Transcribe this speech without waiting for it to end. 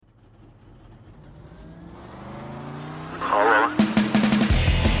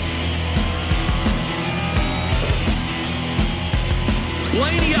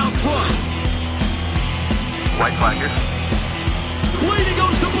one. White flag here. Leading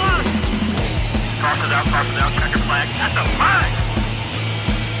goes to black. Toss it out, checker flag. That's a flag!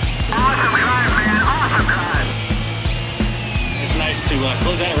 Awesome drive, man, awesome drive. It's nice to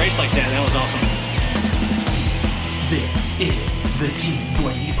close out a race like that. That was awesome. This is the Team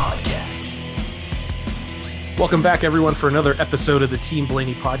Blaney Podcast. Welcome back, everyone, for another episode of the Team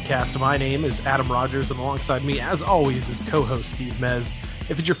Blaney Podcast. My name is Adam Rogers, and alongside me, as always, is co-host Steve Mez.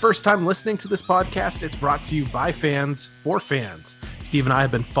 If it's your first time listening to this podcast, it's brought to you by fans for fans. Steve and I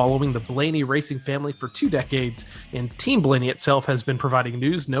have been following the Blaney racing family for 2 decades, and Team Blaney itself has been providing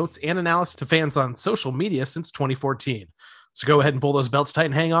news, notes, and analysis to fans on social media since 2014. So go ahead and pull those belts tight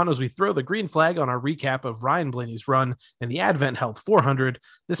and hang on as we throw the green flag on our recap of Ryan Blaney's run in the Advent Health 400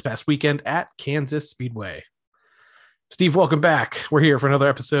 this past weekend at Kansas Speedway. Steve, welcome back. We're here for another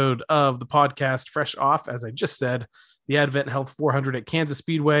episode of the podcast, fresh off, as I just said, the Advent Health 400 at Kansas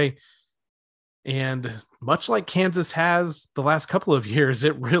Speedway. And much like Kansas has the last couple of years,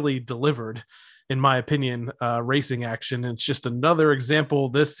 it really delivered, in my opinion, racing action. It's just another example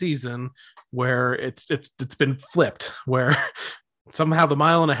this season where it's been flipped, where somehow the 1.5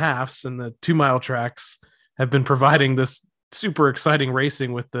 miles and the 2 mile tracks have been providing this super exciting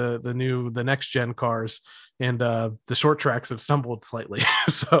racing with the next gen cars, and the short tracks have stumbled slightly.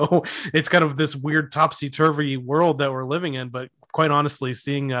 So it's kind of this weird topsy-turvy world that we're living in, but quite honestly,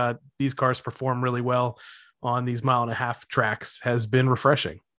 seeing these cars perform really well on these 1.5 mile tracks has been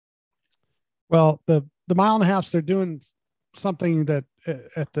refreshing. Well, the 1.5 miles, they're doing something that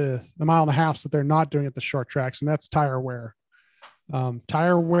at the 1.5 miles that they're not doing at the short tracks, and that's tire wear.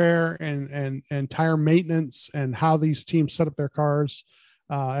 Tire wear and tire maintenance, and how these teams set up their cars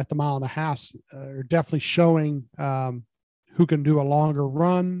at the 1.5 miles are definitely showing who can do a longer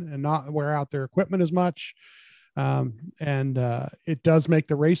run and not wear out their equipment as much. It does make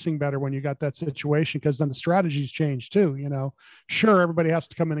the racing better when you got that situation, because then the strategies change too. Sure, everybody has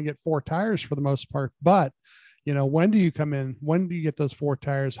to come in and get 4 tires for the most part, but when do you come in? When do you get those 4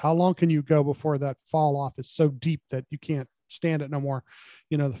 tires? How long can you go before that fall off is so deep that you can't stand it no more?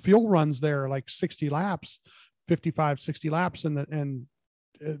 The fuel runs there are like 60 laps, 55, 60 laps. And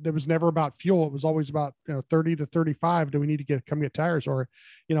there was never about fuel. It was always about 30 to 35. Do we need to come get tires? Or,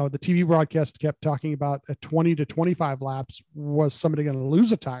 the TV broadcast kept talking about at 20 to 25 laps, was somebody going to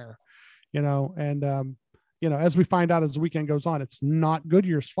lose a tire, as we find out as the weekend goes on, it's not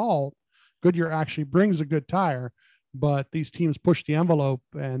Goodyear's fault. Goodyear actually brings a good tire, but these teams push the envelope,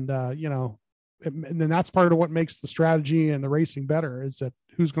 and then that's part of what makes the strategy and the racing better, is that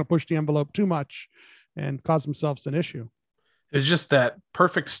who's going to push the envelope too much and cause themselves an issue. It's just that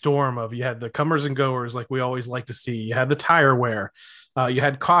perfect storm of, you had the comers and goers like we always like to see. You had the tire wear, you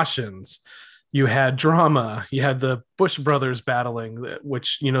had cautions, you had drama, you had the Busch brothers battling,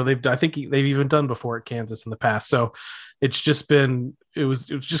 which I think they've even done before at Kansas in the past. So it's just been, it was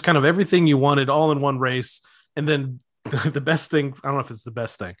just kind of everything you wanted all in one race. And then the best thing, I don't know if it's the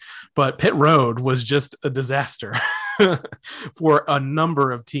best thing, but pit road was just a disaster for a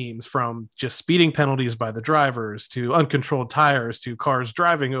number of teams, from just speeding penalties by the drivers to uncontrolled tires to cars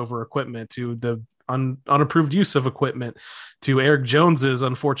driving over equipment to the unapproved use of equipment to Eric Jones's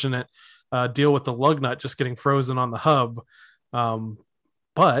unfortunate deal with the lug nut just getting frozen on the hub.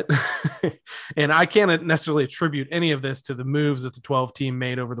 But and I can't necessarily attribute any of this to the moves that the 12 team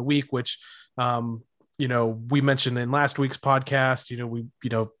made over the week, which we mentioned in last week's podcast.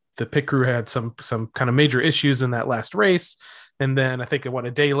 The pit crew had some kind of major issues in that last race, and then I think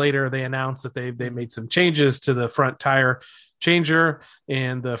a day later they announced that they made some changes to the front tire changer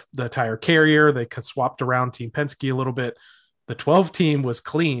and the tire carrier. They swapped around Team Penske a little bit. The 12 team was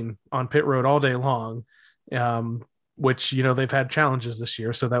clean on pit road all day long, which they've had challenges this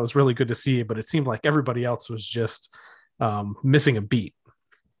year, so that was really good to see. But it seemed like everybody else was just missing a beat.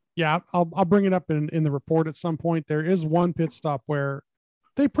 Yeah, I'll bring it up in the report at some point. There is one pit stop where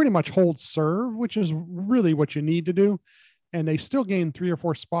they pretty much hold serve, which is really what you need to do. And they still gain 3 or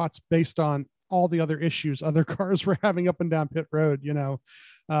 4 spots based on all the other issues other cars were having up and down pit road,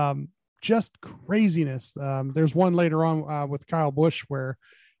 just craziness. There's one later on with Kyle Busch where,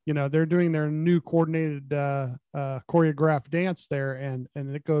 they're doing their new coordinated choreographed dance there, and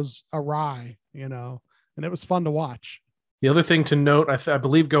it goes awry, and it was fun to watch. The other thing to note, I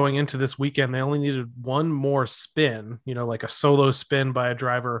believe going into this weekend, they only needed one more spin, like a solo spin by a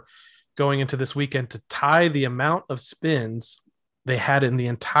driver going into this weekend to tie the amount of spins they had in the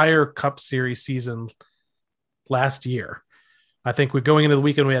entire Cup Series season last year. I think we're going into the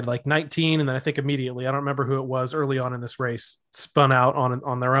weekend, we had like 19, and then I think immediately, I don't remember who it was early on in this race, spun out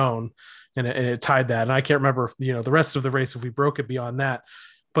on their own, and it tied that. And I can't remember, the rest of the race, if we broke it beyond that.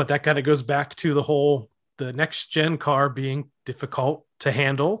 but that kind of goes back to the next gen car being difficult to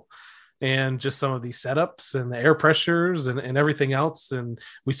handle, and just some of these setups and the air pressures and everything else. And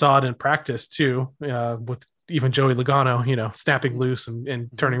we saw it in practice too, with even Joey Logano, snapping loose and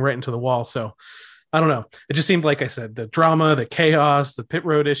turning right into the wall. So I don't know. It just seemed, like I said, the drama, the chaos, the pit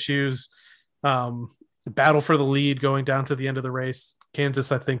road issues, the battle for the lead going down to the end of the race.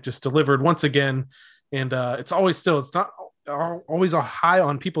 Kansas, I think, just delivered once again. And it's not always a high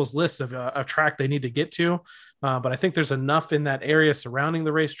on people's lists of a track they need to get to. But I think there's enough in that area surrounding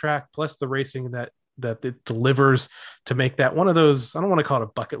the racetrack, plus the racing that it delivers, to make that one of those. I don't want to call it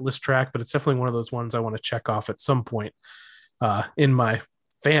a bucket list track, but it's definitely one of those ones I want to check off at some point in my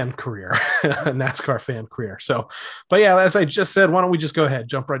fan career, NASCAR fan career. So, but yeah, as I just said, why don't we just go ahead,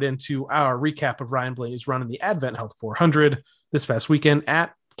 jump right into our recap of Ryan Blaney's run in the Advent Health 400 this past weekend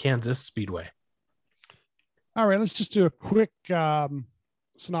at Kansas Speedway. All right, let's just do a quick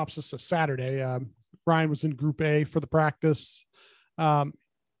synopsis of Saturday. Ryan was in Group A for the practice.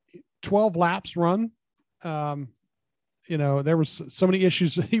 12 laps run. There was so many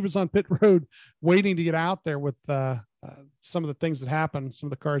issues. He was on pit road waiting to get out there with some of the things that happened, some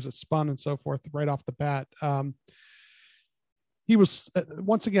of the cars that spun and so forth right off the bat. He was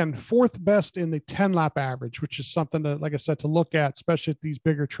once again 4th best in the 10-lap average, which is something to, like I said, to look at, especially at these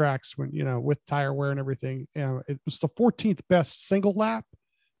bigger tracks when, with tire wear and everything. It was the 14th best single lap,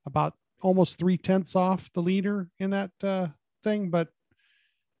 about almost 3/10 off the leader in that thing. But,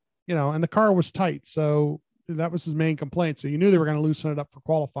 and the car was tight. So that was his main complaint. So you knew they were going to loosen it up for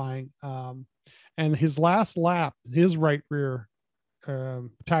qualifying. And his last lap, his right rear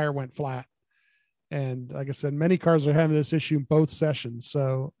tire went flat. And like I said, many cars are having this issue in both sessions.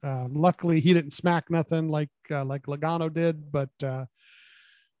 So luckily he didn't smack nothing like Logano did, but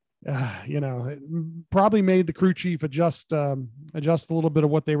it probably made the crew chief adjust a little bit of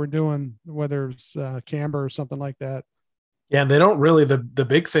what they were doing, whether it's camber or something like that. Yeah, they don't really, the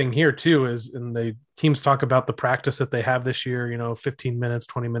big thing here too is, and the teams talk about the practice that they have this year, 15 minutes,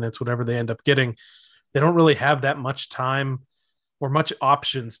 20 minutes, whatever they end up getting. They don't really have that much time or much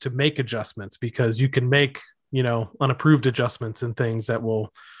options to make adjustments, because you can make, unapproved adjustments and things that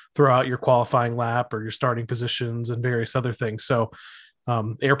will throw out your qualifying lap or your starting positions and various other things. So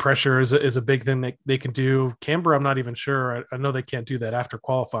air pressure is a big thing that they can do. Camber, I'm not even sure. I know they can't do that after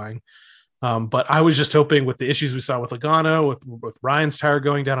qualifying. But I was just hoping, with the issues we saw with Logano, with Ryan's tire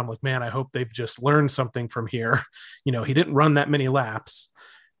going down, I'm like, man, I hope they've just learned something from here. He didn't run that many laps,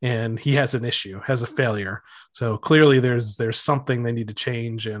 and he has an issue, has a failure. So clearly there's something they need to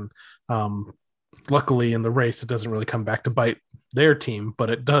change. And luckily in the race, it doesn't really come back to bite their team, but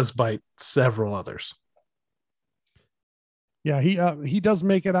it does bite several others. Yeah, he does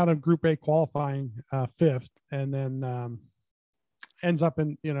make it out of Group A qualifying 5th, and then ends up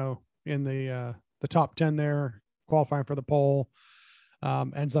in the top 10 there, qualifying for the pole,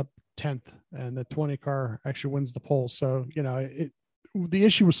 ends up 10th, and the 20 car actually wins the pole. So, the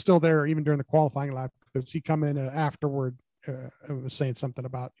issue was still there even during the qualifying lap, because he come in afterward was saying something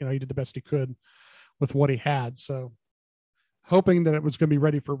about, he did the best he could with what he had. So hoping that it was going to be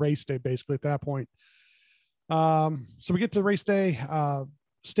ready for race day, basically at that point. So we get to race day,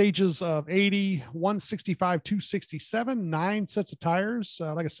 stages of 80, 165, 267, 9 sets of tires.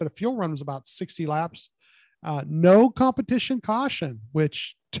 Like I said, a fuel run was about 60 laps. No competition caution,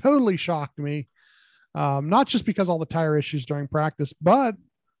 which totally shocked me. Not just because all the tire issues during practice, but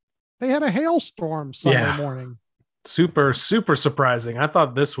they had a hailstorm Sunday morning. Super, super surprising. I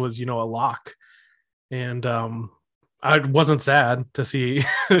thought this was, a lock. And I wasn't sad to see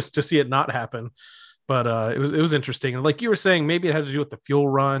it not happen. But it was interesting. And like you were saying, maybe it had to do with the fuel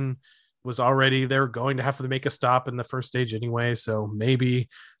run. Was already, they're going to have to make a stop in the first stage anyway. So maybe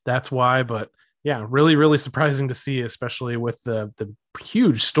that's why. But yeah, really, really surprising to see, especially with the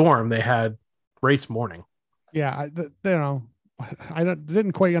huge storm they had race morning. Yeah, I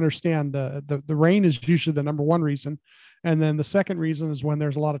didn't quite understand. The rain is usually the number one reason. And then the second reason is when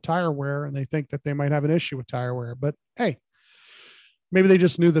there's a lot of tire wear and they think that they might have an issue with tire wear. But hey, maybe they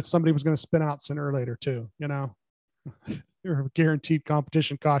just knew that somebody was going to spin out sooner or later too, You're guaranteed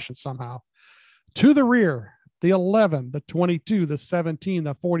competition caution somehow. To the rear, the 11, the 22, the 17,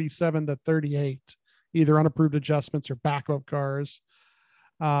 the 47, the 38, either unapproved adjustments or backup cars.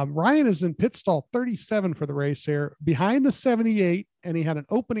 Ryan is in pit stall 37 for the race here, behind the 78, and he had an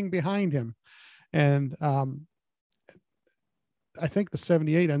opening behind him. And I think the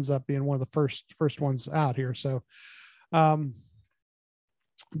 78 ends up being one of the first ones out here. So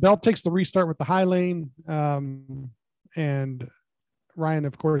Bell takes the restart with the high lane, and Ryan,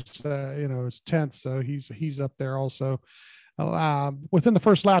 of course, is 10th, so he's up there also. Within the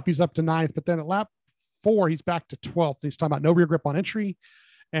first lap, he's up to 9th, but then at lap 4, he's back to 12th. He's talking about no rear grip on entry.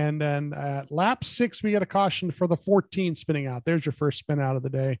 And then at lap 6, we get a caution for the 14 spinning out. There's your first spin out of the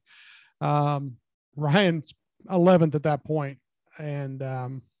day. Ryan's 11th at that point. And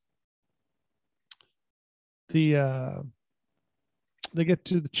they get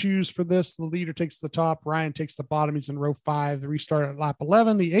to the choose for this. The leader takes the top. Ryan takes the bottom. He's in row 5. The restart at lap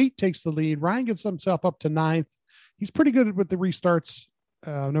 11. The 8 takes the lead. Ryan gets himself up to 9th. He's pretty good with the restarts,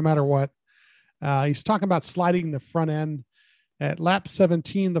 no matter what. He's talking about sliding the front end. At lap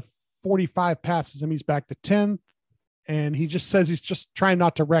 17, the 45 passes him. He's back to 10th. And he just says he's just trying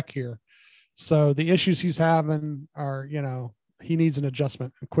not to wreck here. So the issues he's having are, he needs an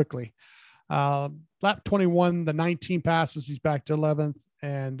adjustment quickly. Lap 21, the 19 passes, he's back to 11th.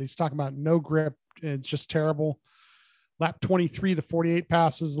 And he's talking about no grip. It's just terrible. Lap 23, the 48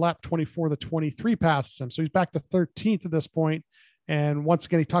 passes. Lap 24, the 23 passes him. So he's back to 13th at this point. And once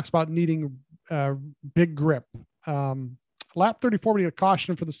again, he talks about needing big grip. Lap 34, we get a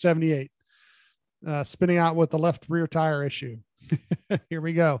caution for the 78, spinning out with the left rear tire issue. Here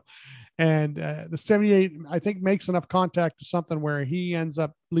we go. And the 78, I think, makes enough contact to something where he ends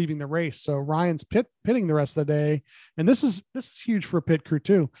up leaving the race. So Ryan's pitting the rest of the day. And this is huge for a pit crew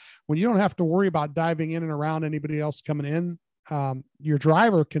too. When you don't have to worry about diving in and around anybody else coming in, your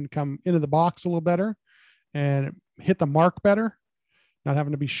driver can come into the box a little better and hit the mark better, not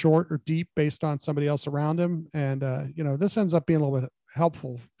having to be short or deep based on somebody else around him. And, this ends up being a little bit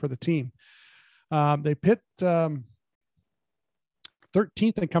helpful for the team. They pit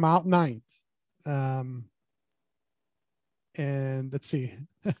 13th and come out 9th. And let's see.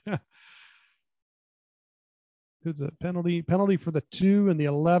 Who's the penalty for the 2 and the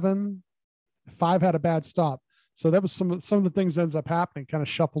 11. 5 had a bad stop. So that was some of the things that ends up happening, kind of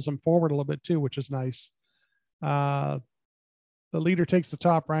shuffles them forward a little bit too, which is nice. The leader takes the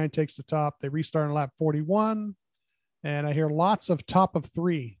top. Ryan takes the top. They restart in lap 41. And I hear lots of top of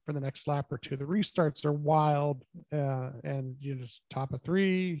 3 for the next lap or two. The restarts are wild, and you just top of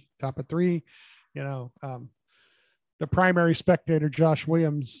 3. The primary spectator, Josh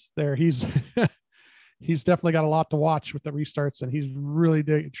Williams, there, he's he's definitely got a lot to watch with the restarts, and he's really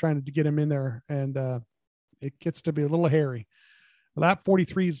trying to get him in there, and it gets to be a little hairy. Lap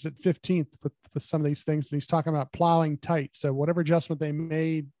 43 is at 15th with some of these things, and he's talking about plowing tight. So whatever adjustment they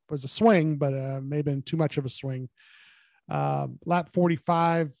made was a swing, but may have been too much of a swing. Lap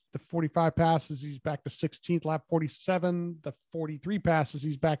 45, the 45 passes, he's back to 16th. Lap 47, the 43 passes,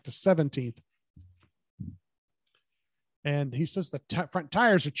 he's back to 17th. And he says the front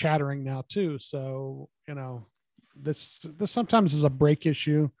tires are chattering now too. So, this sometimes is a brake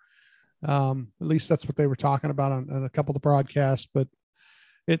issue. At least that's what they were talking about on a couple of the broadcasts, but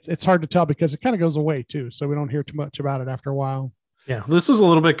it's hard to tell because it kind of goes away too. So we don't hear too much about it after a while. Yeah, this was a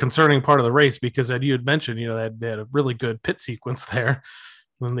little bit concerning part of the race because you had mentioned, they had a really good pit sequence there.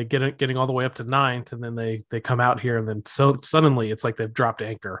 When they getting all the way up to 9th, and then they come out here, and then so suddenly it's like they've dropped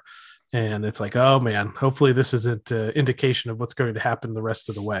anchor, and it's like, oh man, hopefully this isn't an indication of what's going to happen the rest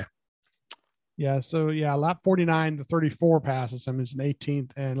of the way. Yeah. So lap 49, the 34 passes him, is in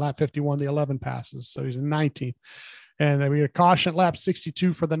 18th, and lap 51, the 11 passes, so he's in 19th. And then we get a caution at lap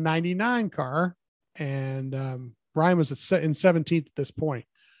 62 for the 99 car, and Ryan was in 17th at this point.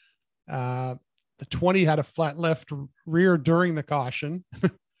 The 20 had a flat left rear during the caution,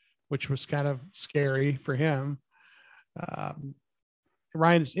 which was kind of scary for him.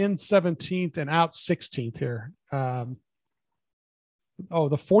 Ryan is in 17th and out 16th here. The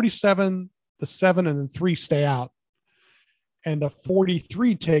 47, the 7, and the 3 stay out. And the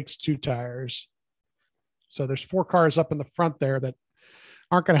 43 takes 2 tires. So there's 4 cars up in the front there that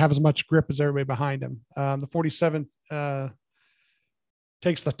aren't going to have as much grip as everybody behind him. The 47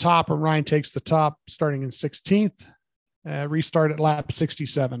 takes the top, and Ryan takes the top starting in 16th. Restart at lap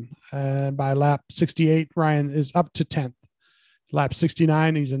 67. And by lap 68, Ryan is up to 10th. Lap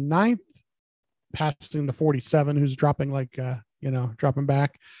 69, he's in 9th, passing the 47, who's dropping dropping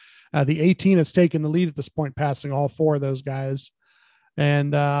back. The 18 has taken the lead at this point, passing all 4 of those guys.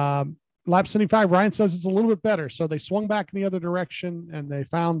 And lap 75, Ryan says it's a little bit better. So they swung back in the other direction, and they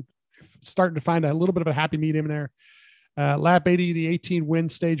starting to find a little bit of a happy medium there. Lap 80, the 18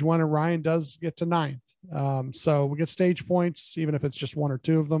 wins stage 1, and Ryan does get to 9th. So we get stage points, even if it's just 1 or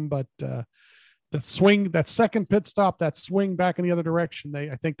 2 of them. But the swing, that second pit stop, that swing back in the other direction,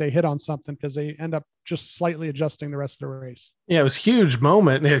 I think they hit on something because they end up just slightly adjusting the rest of the race. Yeah, it was a huge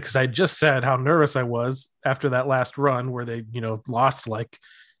moment because I just said how nervous I was after that last run where they, lost like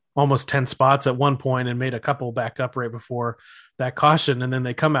almost 10 spots at one point and made a couple back up right before that caution. And then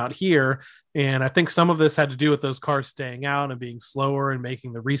they come out here. And I think some of this had to do with those cars staying out and being slower and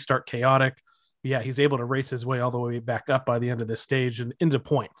making the restart chaotic. Yeah, he's able to race his way all the way back up by the end of this stage and into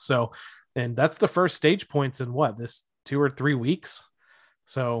points. So, and that's the first stage points in this 2 or 3 weeks.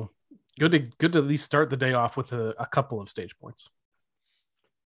 So good to at least start the day off with a couple of stage points.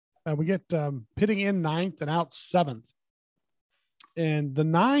 We get pitting in 9th and out 7th. And the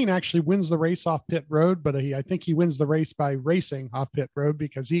 9 actually wins the race off pit road, but I think he wins the race by racing off pit road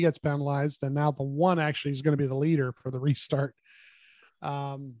because he gets penalized. And now the 1 actually is going to be the leader for the restart.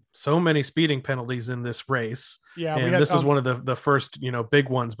 So many speeding penalties in this race. Yeah. And this is one of the first, big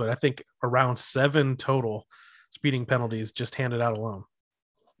ones, but I think around 7 total speeding penalties just handed out alone.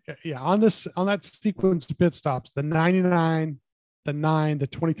 Yeah. On that sequence of pit stops, the 99, the 9, the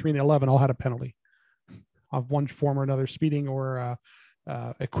 23, and the 11 all had a penalty of one form or another, speeding or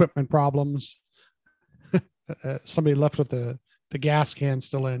equipment problems. Somebody left with the gas can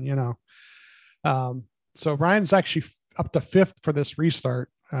still in, So Ryan's actually up to 5th for this restart,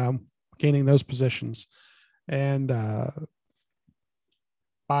 gaining those positions. And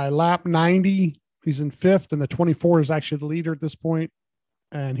by lap 90, he's in 5th, and the 24 is actually the leader at this point,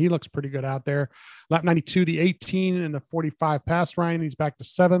 and he looks pretty good out there. Lap 92, the 18 and the 45 past Ryan. He's back to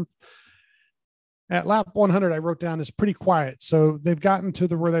 7th. At lap 100, I wrote down is pretty quiet. So they've gotten to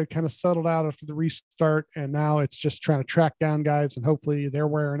where they kind of settled out after the restart, and now it's just trying to track down guys, and hopefully they're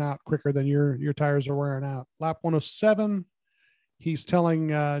wearing out quicker than your tires are wearing out. Lap 107, he's telling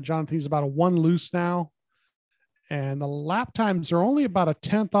Jonathan he's about a 1 loose now, and the lap times are only about a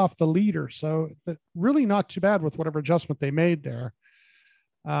 10th off the leader, so really not too bad with whatever adjustment they made there.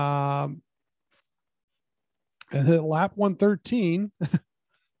 And then lap 113.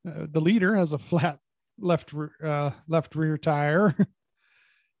 The leader has a flat left rear tire.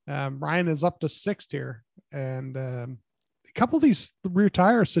 Ryan is up to 6th here, and a couple of these rear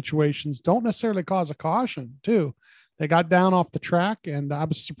tire situations don't necessarily cause a caution too. They got down off the track, and I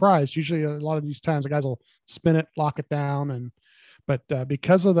was surprised. Usually, a lot of these times, the guys will spin it, lock it down, but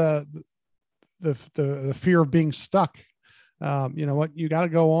because of the fear of being stuck. You got to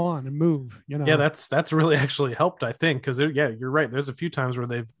go on and move, Yeah, that's really actually helped, I think. Cause you're right. There's a few times where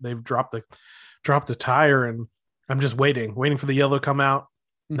they've dropped the tire, and I'm just waiting for the yellow to come out.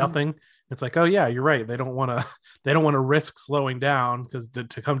 Mm-hmm. Nothing. It's like, oh yeah, you're right. They don't want to risk slowing down because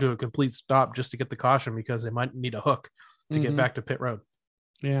to come to a complete stop just to get the caution, because they might need a hook to get back to pit road.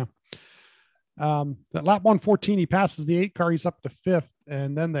 Yeah. At lap 114, he passes the 8 car. He's up to 5th.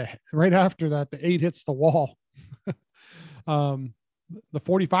 And then right after that, the 8 hits the wall. The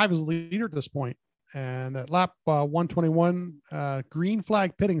 45 is the leader at this point. And at lap 121, green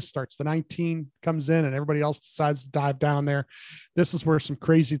flag pitting starts. The 19 comes in, and everybody else decides to dive down there. This is where some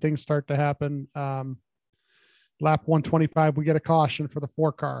crazy things start to happen. Lap 125, we get a caution for the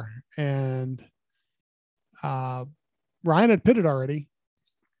 4 car, and Ryan had pitted already,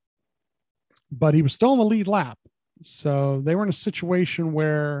 but he was still in the lead lap. So they were in a situation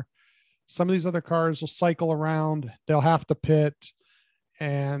where some of these other cars will cycle around. They'll have to pit.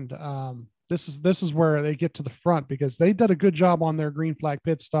 And this is where they get to the front, because they did a good job on their green flag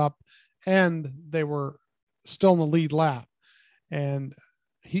pit stop, and they were still in the lead lap. And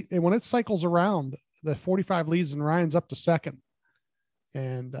when it cycles around, the 45 leads and Ryan's up to 2nd.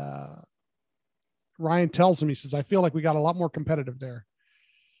 And Ryan tells him, he says, I feel like we got a lot more competitive there.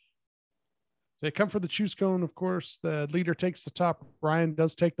 They come for the choose cone. Of course, the leader takes the top. Ryan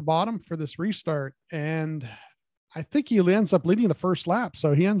does take the bottom for this restart. And I think he ends up leading the first lap.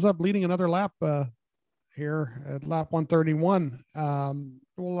 So he ends up leading another lap here at lap 131.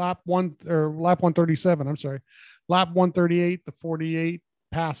 Lap 137. I'm sorry. Lap 138, the 48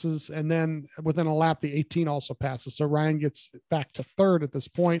 passes. And then within a lap, the 18 also passes. So Ryan gets back to 3rd at this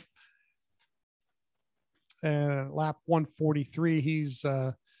point. And lap 143, he's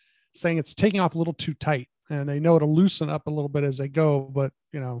saying it's taking off a little too tight, and they know it'll loosen up a little bit as they go, but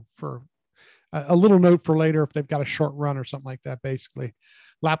for a little note for later, if they've got a short run or something like that, basically.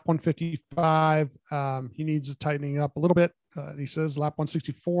 Lap 155, he needs to tightening up a little bit. He says lap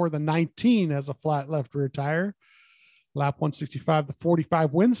 164, the 19 has a flat left rear tire. Lap 165, the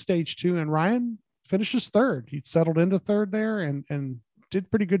 45 wins stage 2, and Ryan finishes 3rd. He settled into 3rd there and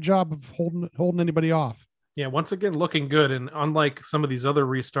did pretty good job of holding anybody off. Yeah, once again, looking good. And unlike some of these other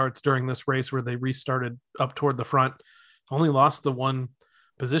restarts during this race where they restarted up toward the front, only lost the 1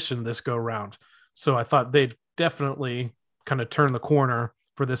 position this go round. So I thought they'd definitely kind of turn the corner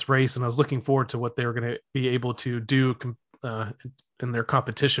for this race. And I was looking forward to what they were going to be able to do in their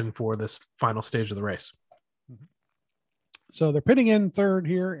competition for this final stage of the race. So they're pitting in third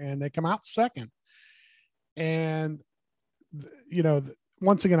here, and they come out second. And,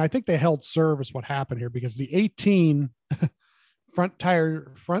 once again, I think they held serve is what happened here, because the 18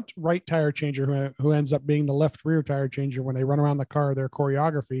 front right tire changer, who ends up being the left rear tire changer when they run around the car, their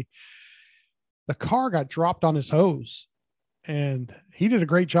choreography, the car got dropped on his hose, and he did a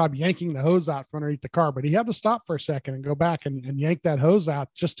great job yanking the hose out from underneath the car, but he had to stop for a second and go back and yank that hose out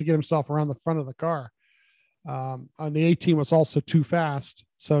just to get himself around the front of the car. On the 18 was also too fast.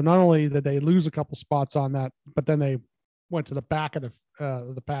 So not only did they lose a couple spots on that, but then they went to the back of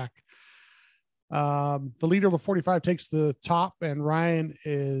the pack. The leader of the 45 takes the top, and Ryan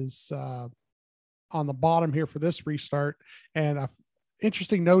is on the bottom here for this restart. And an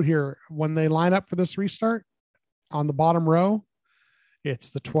interesting note here, when they line up for this restart on the bottom row, it's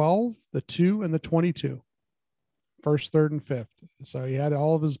the 12, the 2, and the 22. First, third, and fifth. So he had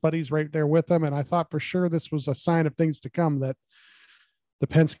all of his buddies right there with him. And I thought for sure this was a sign of things to come, that the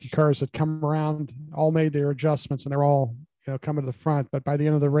Penske cars had come around, all made their adjustments, and they're all, coming to the front. But by the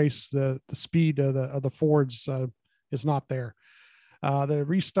end of the race, the speed of the Fords is not there. The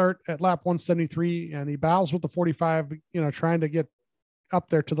restart at lap 173, and he battles with the 45, trying to get up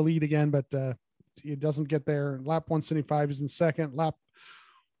there to the lead again, but he doesn't get there. Lap 175 is in second. Lap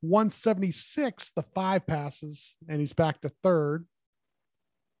 176, the 5 passes, and he's back to third.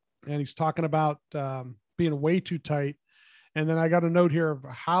 And he's talking about being way too tight. And then I got a note here of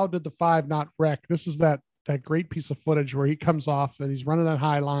how did the 5 not wreck? This is that great piece of footage where he comes off and he's running that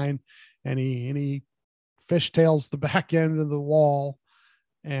high line, and he fishtails the back end of the wall,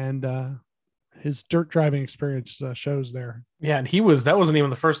 and his dirt driving experience shows there. Yeah, and that wasn't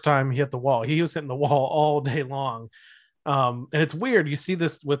even the first time he hit the wall. He was hitting the wall all day long. And it's weird. You see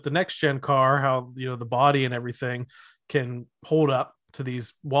this with the next gen car, how, the body and everything can hold up to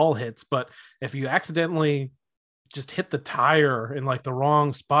these wall hits. But if you accidentally just hit the tire in like the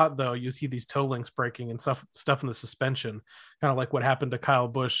wrong spot, though, you see these toe links breaking and stuff in the suspension, kind of like what happened to Kyle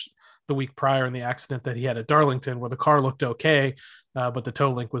Busch the week prior in the accident that he had at Darlington, where the car looked okay, but the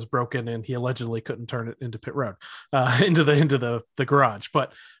toe link was broken and he allegedly couldn't turn it into pit road, into the garage.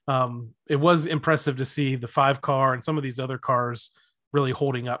 But it was impressive to see the 5 car and some of these other cars really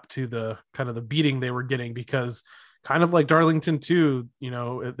holding up to the kind of the beating they were getting, because kind of like Darlington too,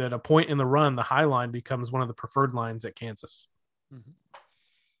 at a point in the run, the high line becomes one of the preferred lines at Kansas. Mm-hmm.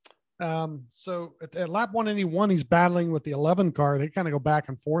 So at lap 181, he's battling with the 11 car. They kind of go back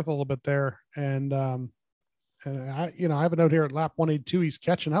and forth a little bit there. And I have a note here at lap 182, he's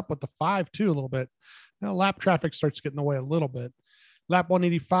catching up with the 5 too, a little bit. Now, lap traffic starts getting in the way a little bit. Lap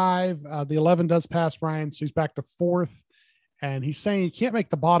 185, the 11 does pass Ryan, so he's back to 4th. And he's saying he can't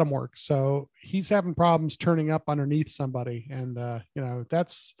make the bottom work. So he's having problems turning up underneath somebody. And,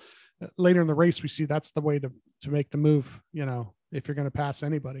 that's later in the race, we see that's the way to make the move, if you're going to pass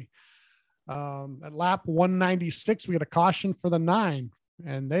anybody. At lap 196, we get a caution for the 9,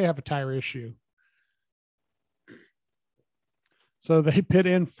 and they have a tire issue. So they pit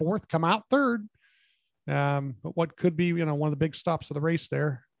in 4th, come out 3rd. But what could be, one of the big stops of the race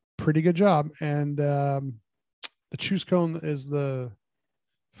there. Pretty good job. And, the choose cone is the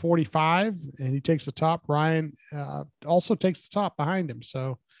 45, and he takes the top. Ryan also takes the top behind him.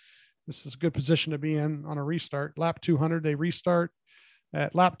 So this is a good position to be in on a restart. Lap 200, they restart.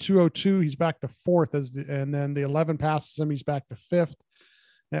 At lap 202, he's back to 4th, and then the 11 passes him. He's back to 5th.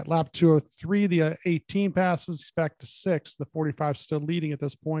 At lap 203, the 18 passes. He's back to 6th. The 45 still leading at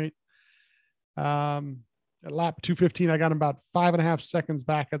this point. At lap 215, I got him about 5.5 seconds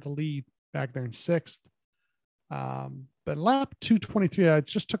back at the lead, back there in 6th. But lap 223, I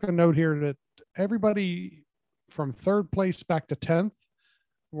just took a note here that everybody from 3rd place back to 10th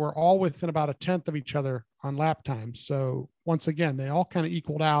were all within about a 10th of each other on lap time. So once again, they all kind of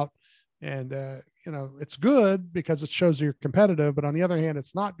equaled out, and, it's good because it shows you're competitive, but on the other hand,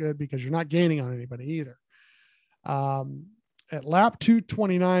 it's not good because you're not gaining on anybody either. At lap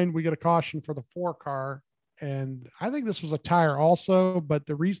 229, we get a caution for the 4 car. And I think this was a tire also, but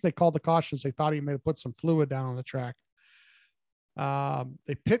the reason they called the caution is they thought he may have put some fluid down on the track.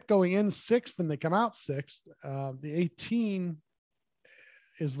 They pit going in 6th, and they come out 6th. The 18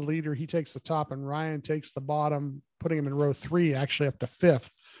 is the leader. He takes the top, and Ryan takes the bottom, putting him in row 3, actually up to 5th.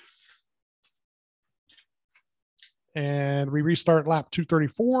 And we restart lap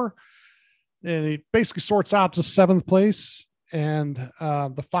 234, and he basically sorts out to 7th place. And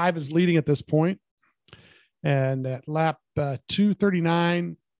the 5 is leading at this point. And at lap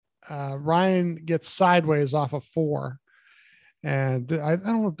 239, Ryan gets sideways off of 4. And I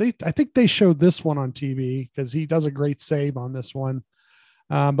don't know, I think they showed this one on TV because he does a great save on this one.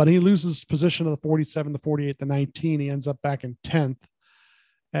 But he loses position of the 47, the 48, the 19. He ends up back in 10th.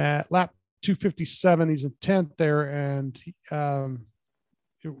 At lap 257, he's in 10th there. And, the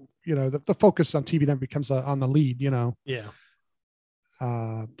focus on TV then becomes on the lead, Yeah.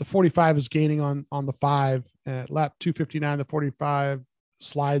 The 45 is gaining on the 5. At lap 259, the 45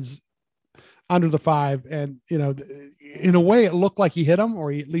 slides under the 5. And, in a way, it looked like he hit him, or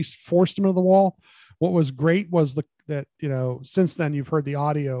he at least forced him into the wall. What was great was that since then you've heard the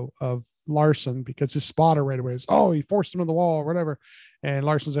audio of Larson, because his spotter right away is, oh, he forced him to the wall or whatever. And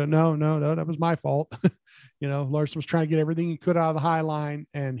Larson said, no, that was my fault. Larson was trying to get everything he could out of the high line,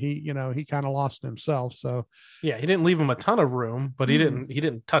 and he kind of lost himself. So yeah, he didn't leave him a ton of room, but he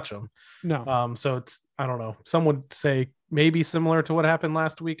didn't touch him. No. So it's, I don't know. Some would say maybe similar to what happened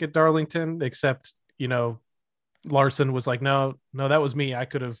last week at Darlington, except, Larson was like, no, that was me. I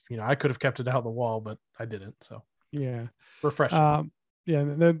could have kept it out the wall, but I didn't. So yeah, refreshing.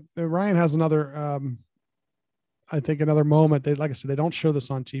 Then Ryan has another, I think another moment. Like I said, they don't show this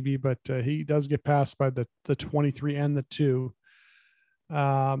on TV, but he does get passed by the 23 and the 2.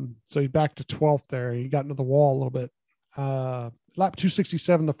 So he's back to 12th there. He got into the wall a little bit. Lap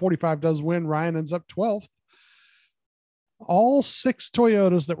 267, the 45 does win. Ryan ends up 12th. All 6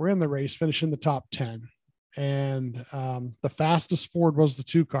 Toyotas that were in the race finish in the top 10. And the fastest Ford was the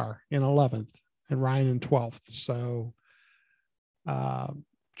 2 car in 11th, and Ryan in 12th. So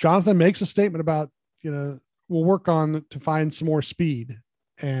Jonathan makes a statement about, we'll work on to find some more speed.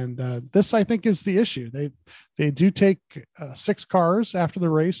 And this, I think, is the issue. They do take 6 cars after the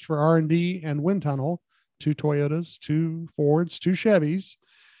race for R&D and wind tunnel, 2 Toyotas, 2 Fords, 2 Chevys,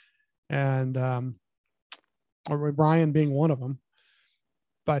 and Ryan being one of them.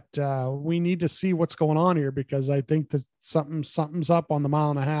 But we need to see what's going on here, because I think that something's up on the mile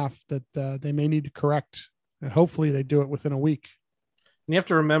and a half that they may need to correct. And hopefully they do it within a week. And you have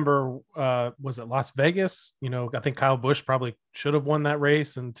to remember, was it Las Vegas? I think Kyle Busch probably should have won that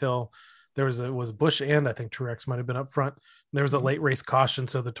race until it was Busch, and I think Truex might have been up front. There was a late race caution.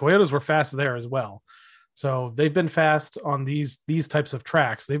 So the Toyotas were fast there as well. So they've been fast on these types of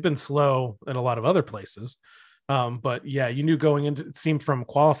tracks. They've been slow in a lot of other places. But yeah, you knew going into, it seemed from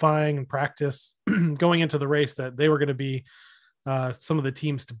qualifying and practice going into the race, that they were going to be some of the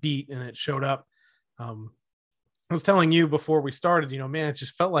teams to beat, and it showed up. I was telling you before we started, man, it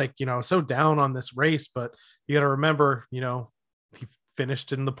just felt like, so down on this race, but you got to remember, he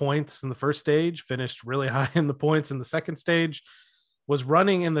finished in the points in the first stage, finished really high in the points in the second stage, was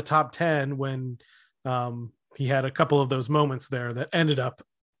running in the top 10 when he had a couple of those moments there that ended up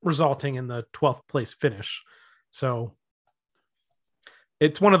resulting in the 12th place finish. So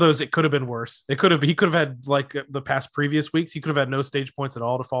it's one of those, it could have been worse. He could have had, like the past previous weeks, he could have had no stage points at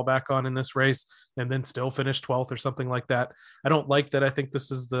all to fall back on in this race and then still finish 12th or something like that. I don't like that. I think this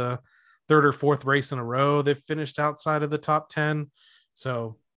is the 3rd or 4th race in a row they've finished outside of the top 10.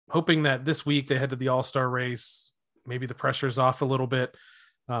 So hoping that this week they head to the All-Star race, maybe the pressure's off a little bit.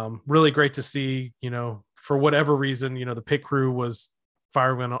 Really great to see, for whatever reason, the pit crew was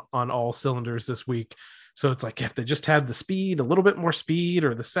firing on all cylinders this week. So it's like, if they just had the speed, a little bit more speed,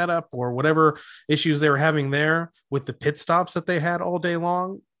 or the setup, or whatever issues they were having there with the pit stops that they had all day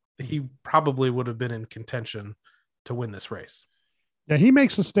long, he probably would have been in contention to win this race. Yeah, he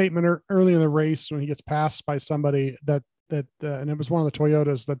makes a statement early in the race when he gets passed by somebody that and it was one of the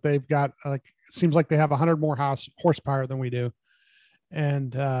Toyotas, that they've got, like, it seems like they have 100 more horsepower than we do.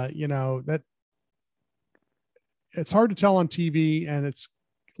 And, that it's hard to tell on TV, and it's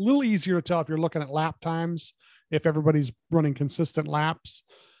a little easier to tell if you're looking at lap times, if everybody's running consistent laps.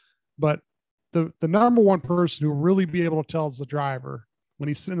 But the number one person who really be able to tell is the driver when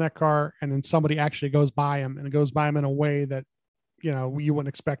he's sitting in that car, and then somebody actually goes by him, and it goes by him in a way that, you wouldn't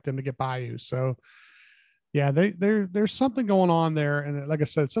expect them to get by you. So yeah, there's something going on there. And like I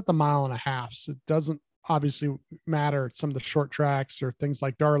said, it's at the mile and a half. So it doesn't obviously matter at some of the short tracks or things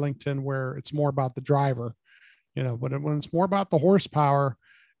like Darlington, where it's more about the driver, but when it's more about the horsepower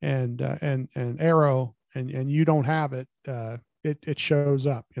and aero, and you don't have it, it shows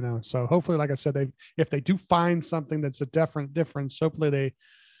up, so hopefully, like I said, if they do find something that's a difference, hopefully they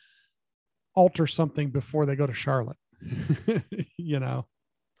alter something before they go to Charlotte.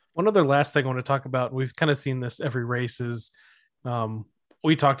 One other last thing I want to talk about, we've kind of seen this every race, is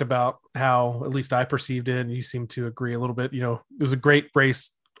we talked about how, at least I perceived it, and you seem to agree a little bit, it was a great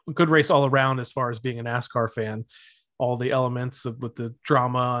race, a good race all around as far as being a NASCAR fan. All the elements with the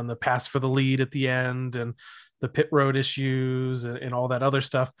drama and the pass for the lead at the end and the pit road issues and all that other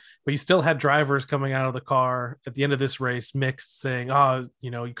stuff. But you still had drivers coming out of the car at the end of this race mixed, saying,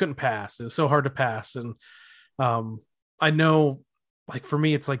 you couldn't pass. It was so hard to pass. And I know like for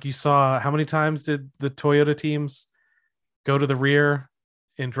me, it's like you saw how many times did the Toyota teams go to the rear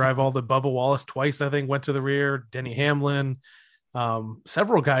and drive all the Bubba Wallace twice, I think, went to the rear, Denny Hamlin.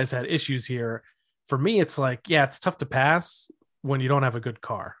 Several guys had issues here. For me, it's like, yeah, it's tough to pass when you don't have a good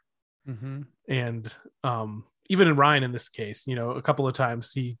car. Mm-hmm. And even in Ryan, in this case, you know, a couple of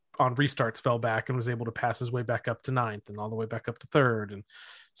times he on restarts fell back and was able to pass his way back up to 9th and all the way back up to 3rd. And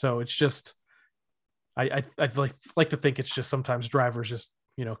so it's just, I'd like to think it's just sometimes drivers just,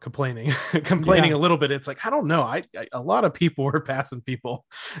 you know, complaining a little bit. It's like, I don't know. A lot of people were passing people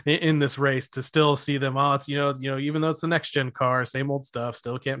in this race to still see them. Oh, it's, you know, even though it's the next gen car, same old stuff,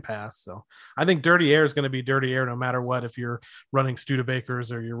 still can't pass. So I think dirty air is going to be dirty air no matter what. If you're running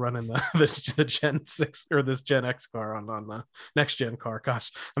Studebakers or you're running the Gen 6 or this Gen X car on the next gen car.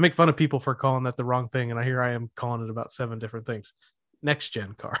 Gosh, I make fun of people for calling that the wrong thing. And here I am calling it about 7 different things. Next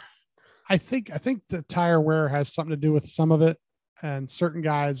gen car. I think the tire wear has something to do with some of it. And certain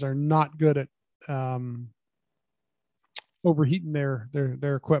guys are not good at overheating their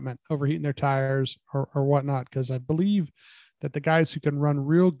equipment, overheating their tires or whatnot. Because I believe that the guys who can run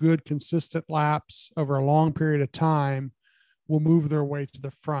real good, consistent laps over a long period of time will move their way to the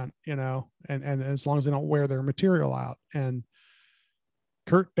front, you know, and as long as they don't wear their material out. And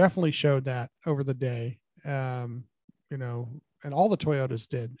Kurt definitely showed that over the day, you know, and all the Toyotas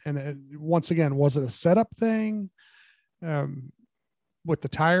did. And once again, was it a setup thing? With the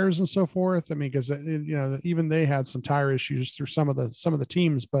tires and so forth. I mean, because you know, even they had some tire issues through some of the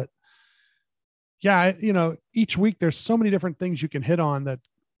teams, but yeah, you know, each week there's so many different things you can hit on that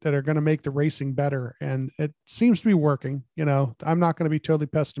are going to make the racing better. And it seems to be working. You know, I'm not going to be totally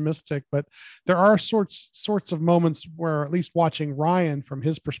pessimistic, but there are sorts of moments where, at least watching Ryan from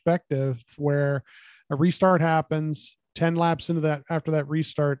his perspective, where a restart happens, 10 laps into that, after that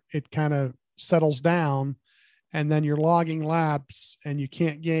restart, it kind of settles down. And then you're logging laps and you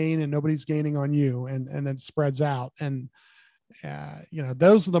can't gain and nobody's gaining on you, and then it spreads out. And, you know,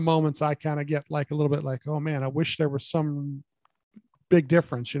 those are the moments I kind of get like a little bit like, oh man, I wish there was some big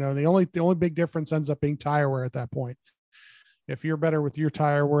difference. You know, the only big difference ends up being tire wear at that point. If you're better with your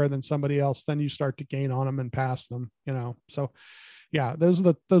tire wear than somebody else, then you start to gain on them and pass them, you know? So yeah, those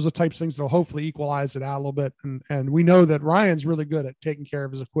are the types of things that'll hopefully equalize it out a little bit. And we know that Ryan's really good at taking care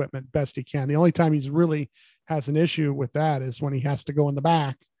of his equipment best he can. The only time he's really has an issue with that is when he has to go in the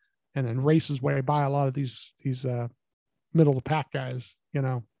back and then race his way by a lot of these middle of the pack guys, you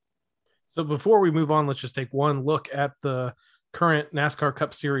know. So before we move on, let's just take one look at the current NASCAR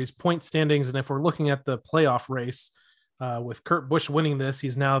Cup Series point standings. And if we're looking at the playoff race, with Kurt Busch winning this,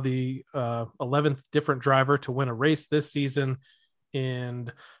 he's now the 11th different driver to win a race this season.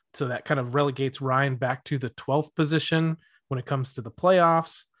 And so that kind of relegates Ryan back to the 12th position when it comes to the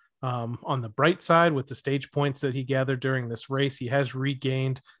playoffs. On the bright side, with the stage points that he gathered during this race, he has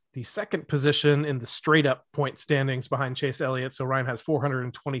regained the 2nd position in the straight up point standings behind Chase Elliott. So Ryan has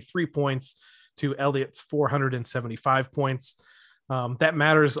 423 points to Elliott's 475 points. That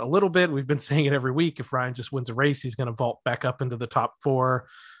matters a little bit. We've been saying it every week. If Ryan just wins a race, he's going to vault back up into the top 5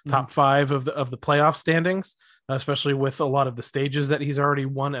 of the playoff standings, especially with a lot of the stages that he's already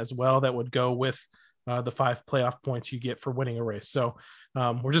won as well. That would go with the 5 playoff points you get for winning a race. So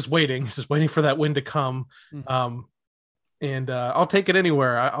we're just waiting for that win to come. And I'll take it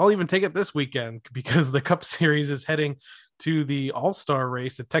anywhere. I'll even take it this weekend, because the Cup Series is heading to the All-Star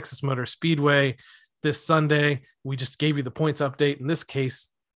race at Texas Motor Speedway this Sunday. We just gave you the points update. In this case,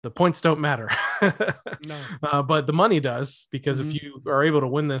 the points don't matter. No. But the money does, because if you are able to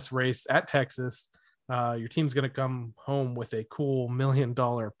win this race at Texas, your team's going to come home with a cool $1 million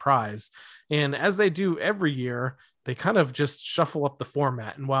prize. And as they do every year, they kind of just shuffle up the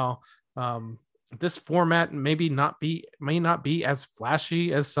format. And while this format may not be as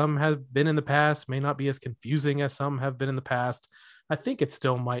flashy as some have been in the past, may not be as confusing as some have been in the past, I think it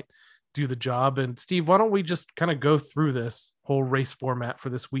still might do the job. And Steve, why don't we just kind of go through this whole race format for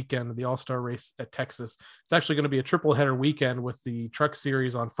this weekend of the All-Star race at Texas? It's actually going to be a triple header weekend, with the Truck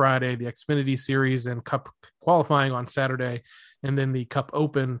Series on Friday, the Xfinity Series and Cup qualifying on Saturday, and then the Cup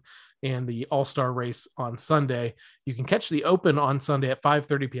Open and the All-Star race on Sunday. You can catch the Open on Sunday at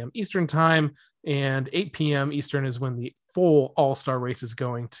 5:30 p.m. Eastern time, and 8 p.m. Eastern is when the full All-Star race is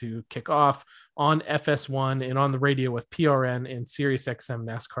going to kick off on FS1 and on the radio with PRN and SiriusXM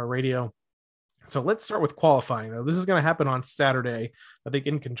NASCAR radio. So let's start with qualifying. Now, this is going to happen on Saturday, I think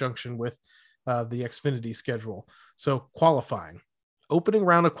in conjunction with the Xfinity schedule. So qualifying. Opening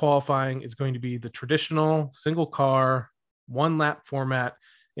round of qualifying is going to be the traditional single car, 1 lap format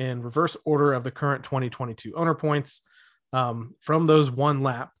in reverse order of the current 2022 owner points. From those 1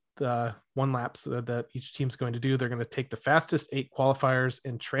 lap one laps that each team's going to do. They're going to take the fastest 8 qualifiers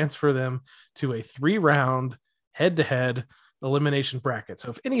and transfer them to a 3-round head-to-head elimination bracket. So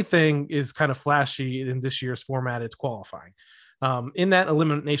if anything is kind of flashy in this year's format, it's qualifying. In that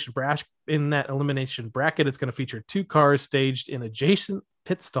elimination bracket, it's going to feature 2 cars staged in adjacent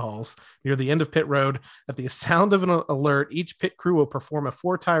pit stalls near the end of pit road. At the sound of an alert, each pit crew will perform a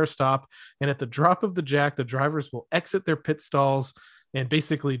 4-tire stop, and at the drop of the jack, the drivers will exit their pit stalls and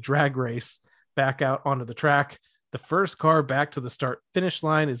basically drag race back out onto the track. The first car back to the start finish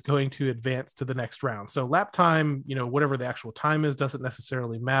line is going to advance to the next round. So lap time, whatever the actual time is, doesn't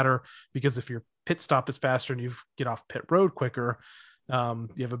necessarily matter, because if your pit stop is faster and you get off pit road quicker, you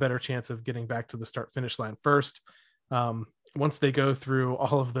have a better chance of getting back to the start finish line first. Once they go through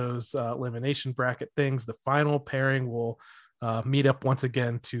all of those elimination bracket things, the final pairing will meet up once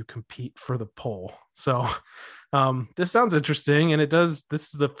again to compete for the pole. So this sounds interesting, and this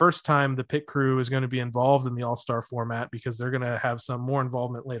is the first time the pit crew is going to be involved in the all-star format, because they're going to have some more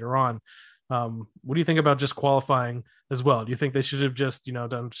involvement later on. What do you think about just qualifying as well? Do you think they should have just,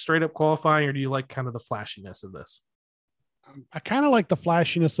 done straight up qualifying, or do you like kind of the flashiness of this? I kind of like the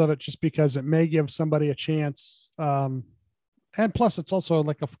flashiness of it, just because it may give somebody a chance. And plus it's also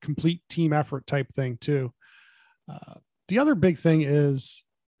like a complete team effort type thing too. The other big thing is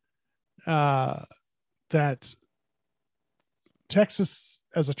that Texas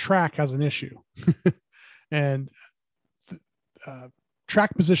as a track has an issue, and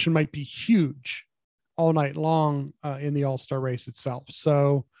track position might be huge all night long in the all-star race itself.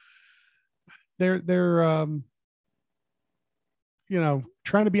 So they're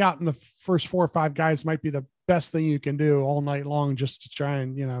trying to be out in the first 4 or 5 guys might be the best thing you can do all night long, just to try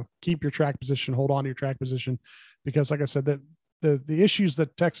and, keep your track position, hold on to your track position. Because like I said, that the issues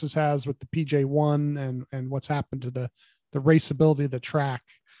that Texas has with the PJ1 and what's happened to the raceability of the track,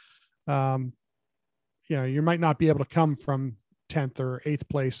 you might not be able to come from 10th or 8th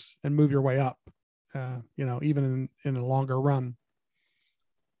place and move your way up, even in a longer run.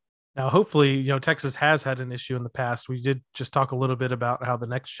 Now, hopefully, Texas has had an issue in the past. We did just talk a little bit about how the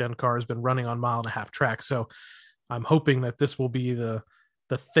next gen car has been running on 1.5 mile track. So I'm hoping that this will be the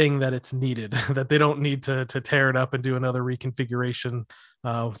thing that it's needed, that they don't need to tear it up and do another reconfiguration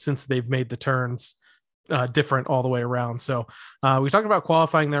since they've made the turns different all the way around. So we talked about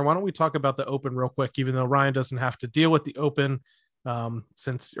qualifying there. Why don't we talk about the Open real quick, even though Ryan doesn't have to deal with the Open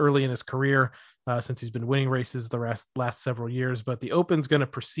since early in his career, since he's been winning races the last several years. But the Open's going to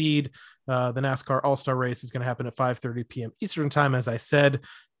proceed. The NASCAR All-Star Race is going to happen at 5:30 p.m. Eastern time. As I said,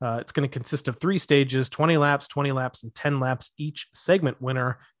 it's going to consist of 3 stages, 20 laps, and 10 laps. Each segment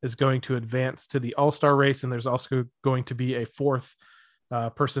winner is going to advance to the All-Star Race. And there's also going to be a 4th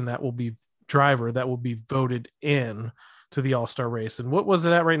person that will be driver that will be voted in to the All-Star Race. And what was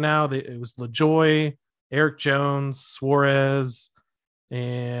it at right now? It was LaJoie, Eric Jones, Suarez,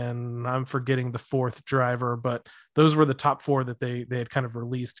 and I'm forgetting the 4th driver, but those were the top 4 that they had kind of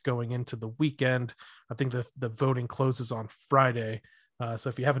released going into the weekend. I think the voting closes on Friday. So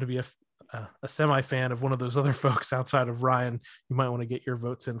if you happen to be a semi fan of one of those other folks outside of Ryan, you might want to get your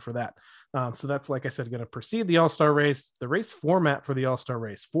votes in for that. So that's, like I said, going to precede the All-Star Race. The race format for the All-Star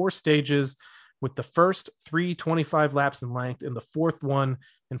Race, 4 stages, with the first 3 25 laps in length, and the 4th one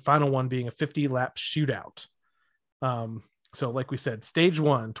and final one being a 50-lap shootout. So like we said, stage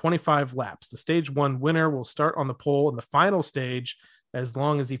 1, 25 laps. The stage 1 winner will start on the pole in the final stage as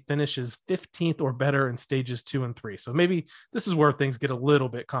long as he finishes 15th or better in stages 2 and 3. So maybe this is where things get a little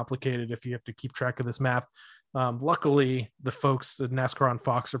bit complicated if you have to keep track of this map. Luckily, the folks at NASCAR on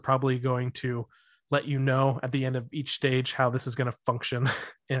Fox are probably going to let you know at the end of each stage how this is going to function,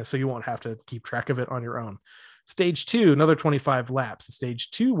 and so you won't have to keep track of it on your own. Stage 2, another 25 laps. The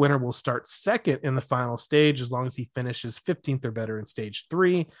stage 2 winner will start second in the final stage as long as he finishes 15th or better in stage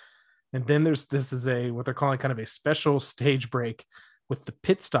 3. And then this is what they're calling kind of a special stage break with the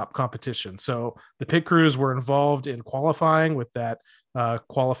pit stop competition. So the pit crews were involved in qualifying with that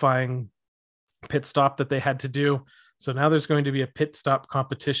qualifying pit stop that they had to do. So now there's going to be a pit stop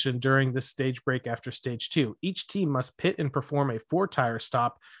competition during this stage break after stage 2. Each team must pit and perform a 4-tire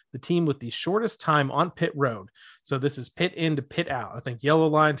stop, the team with the shortest time on pit road. So this is pit in to pit out. I think yellow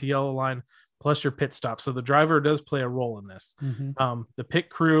line to yellow line plus your pit stop. So the driver does play a role in this. Mm-hmm. The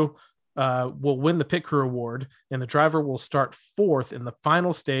pit crew will win the pit crew award, and the driver will start 4th in the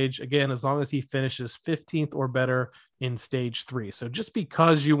final stage, again, as long as he finishes 15th or better in stage 3. So just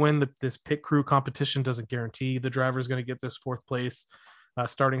because you win this pit crew competition doesn't guarantee the driver is going to get this 4th place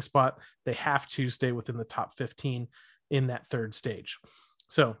starting spot. They have to stay within the top 15 in that 3rd stage.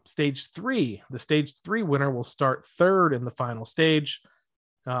 So stage 3, the stage 3 winner will start 3rd in the final stage.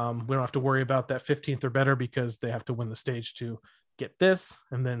 We don't have to worry about that 15th or better because they have to win the stage to get this.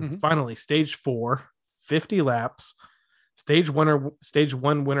 And then finally, stage 4, 50 laps. Stage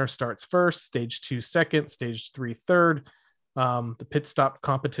 1 winner starts first, stage 2 second, stage 3 third. The pit stop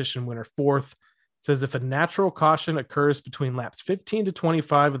competition winner fourth. It says if a natural caution occurs between laps 15 to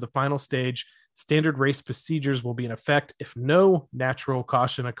 25 of the final stage, standard race procedures will be in effect. If no natural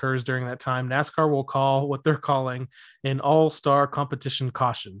caution occurs during that time, NASCAR will call what they're calling an all-star competition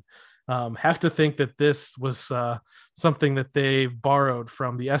caution. Have to think that this was something that they've borrowed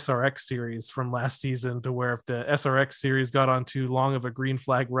from the SRX series from last season, to where if the SRX series got on too long of a green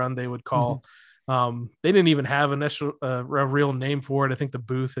flag run, they would call. They didn't even have a real name for it. I think the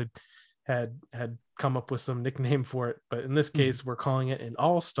booth had come up with some nickname for it, but in this case, we're calling it an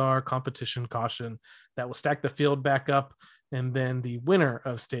all-star competition caution that will stack the field back up, and then the winner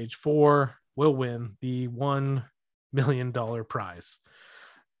of stage 4 will win the $1 million prize.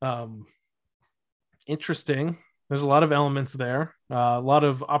 Interesting. There's a lot of elements there. A lot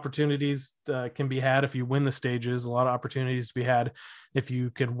of opportunities can be had if you win the stages. A lot of opportunities to be had if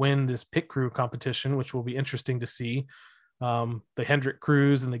you can win this pit crew competition, which will be interesting to see. The Hendrick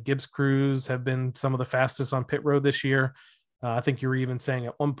crews and the Gibbs crews have been some of the fastest on pit road this year. I think you were even saying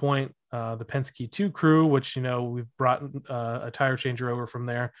at one point, the Penske 2 crew, which, we've brought a tire changer over from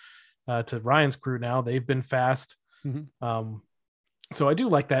there to Ryan's crew now. They've been fast. So I do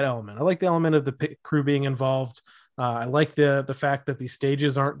like that element. I like the element of the pit crew being involved. I like the fact that these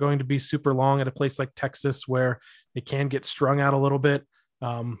stages aren't going to be super long at a place like Texas, where it can get strung out a little bit.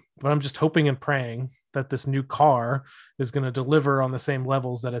 But I'm just hoping and praying that this new car is going to deliver on the same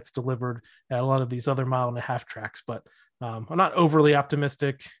levels that it's delivered at a lot of these other 1.5 mile tracks. But I'm not overly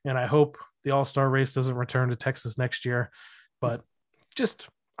optimistic, and I hope the All-Star race doesn't return to Texas next year. But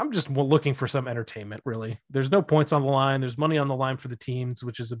I'm just looking for some entertainment, really. There's no points on the line. There's money on the line for the teams,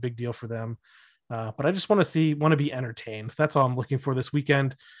 which is a big deal for them. But I just want to be entertained. That's all I'm looking for this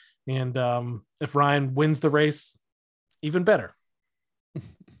weekend. And if Ryan wins the race, even better.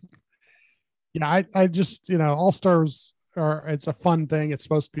 Yeah, I just, All-Stars it's a fun thing. It's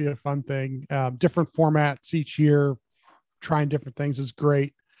supposed to be a fun thing. Different formats each year, trying different things is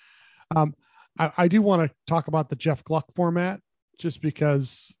great. I do want to talk about the Jeff Gluck format, just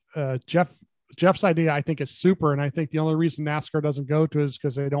because Jeff's idea, I think, is super. And I think the only reason NASCAR doesn't go to it is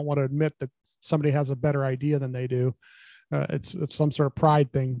because they don't want to admit that somebody has a better idea than they do. It's some sort of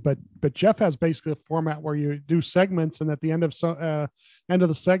pride thing, but Jeff has basically a format where you do segments, and at the end of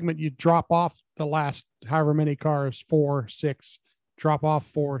the segment, you drop off the last however many cars, 4, 6, drop off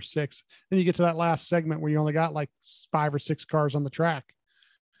 4, 6. Then you get to that last segment where you only got like 5 or 6 cars on the track,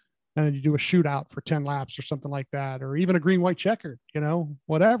 and then you do a shootout for 10 laps or something like that, or even a green, white checkered,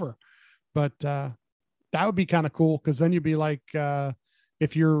 whatever. But that would be kind of cool, because then you'd be like,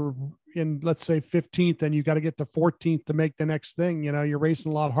 if you're in, let's say, 15th, and you got to get to 14th to make the next thing, you're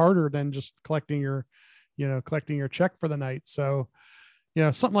racing a lot harder than just collecting your check for the night. So,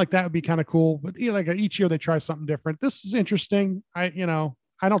 something like that would be kind of cool. But like each year they try something different. This is interesting. I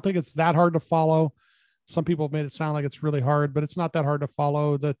don't think it's that hard to follow. Some people have made it sound like it's really hard, but it's not that hard to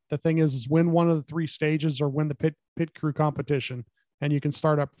follow. The thing is win one of the 3 stages or win the pit crew competition, and you can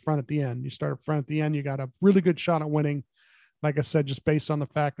start up front at the end. You start up front at the end, you got a really good shot at winning. Like I said, just based on the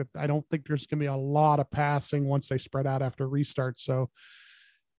fact that I don't think there's going to be a lot of passing once they spread out after restart. So,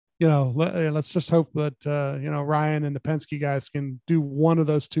 let's just hope that, Ryan and the Penske guys can do one of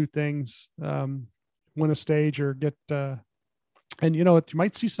those 2 things, win a stage or get, and you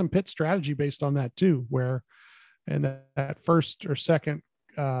might see some pit strategy based on that too, where in that first or second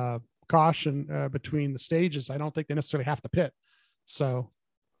caution between the stages, I don't think they necessarily have to pit. So,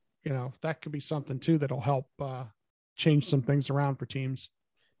 that could be something too that'll help change some things around for teams.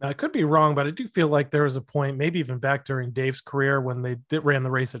 Now, I could be wrong, but I do feel like there was a point, maybe even back during Dave's career, when they ran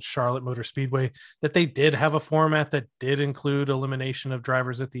the race at Charlotte Motor Speedway, that they did have a format that did include elimination of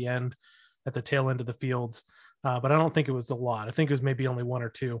drivers at the tail end of the fields. But I don't think it was a lot. I think it was maybe only 1 or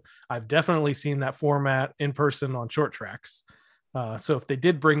 2. I've definitely seen that format in person on short tracks. So if they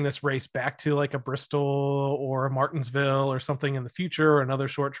did bring this race back to like a Bristol or a Martinsville or something in the future, or another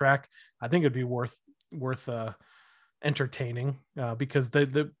short track, I think it'd be worth entertaining, because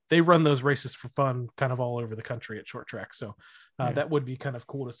they run those races for fun kind of all over the country at short track. So that would be kind of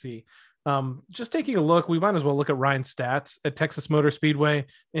cool to see. Just taking a look, we might as well look at Ryan's stats at Texas Motor Speedway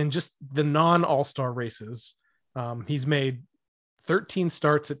and just the non-all-star races. He's made 13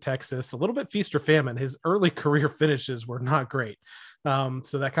 starts at Texas, a little bit feast or famine. His early career finishes were not great. So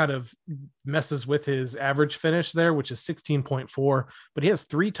that kind of messes with his average finish there, which is 16.4, but he has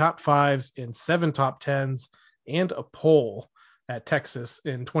 3 top 5s and 7 top 10s and a pole at Texas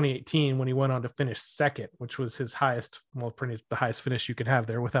in 2018 when he went on to finish second, which was his highest, the highest finish you could have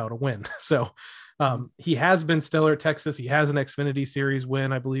there without a win. So he has been stellar at Texas. He has an Xfinity Series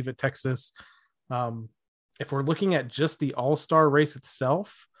win, I believe, at Texas. If we're looking at just the All-Star race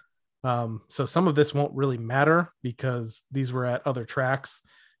itself, so some of this won't really matter because these were at other tracks.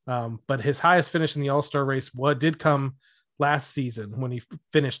 But his highest finish in the All-Star race did come last season when he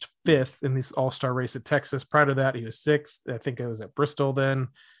finished 5th in this All-Star race at Texas. Prior to that, he was 6th. I think it was at Bristol then,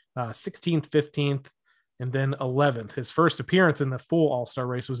 16th, 15th, and then 11th. His first appearance in the full All-Star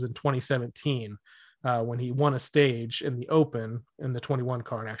race was in 2017 when he won a stage in the Open in the 21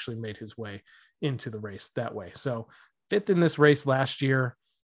 car and actually made his way into the race that way. So 5th in this race last year.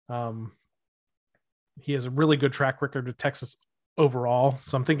 He has a really good track record at Texas overall.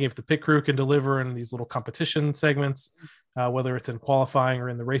 So I'm thinking if the pit crew can deliver in these little competition segments, whether it's in qualifying or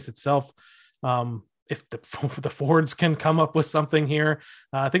in the race itself, if the Fords can come up with something here,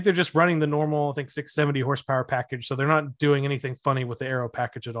 I think they're just running the normal, 670 horsepower package. So they're not doing anything funny with the aero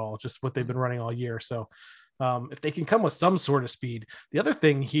package at all, just what they've been running all year. So if they can come with some sort of speed. The other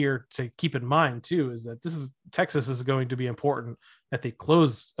thing here to keep in mind too is that Texas is going to be important at the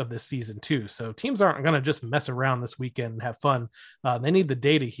close of this season too. So teams aren't going to just mess around this weekend and have fun. They need the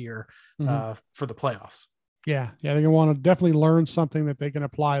data here for the playoffs. Yeah, they're going to want to definitely learn something that they can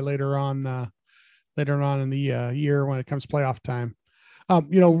apply later on in the year when it comes playoff time.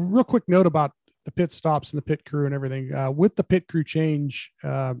 Real quick note about the pit stops and the pit crew and everything. With the pit crew change,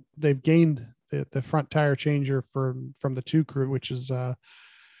 they've gained the front tire changer from the 2 crew, which is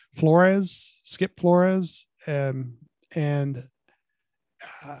Skip Flores. We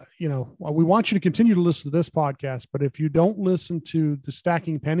want you to continue to listen to this podcast, but if you don't listen to the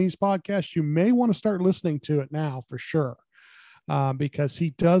Stacking Pennies podcast, you may want to start listening to it now for sure. Because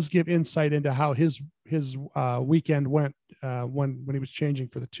he does give insight into how his weekend went when he was changing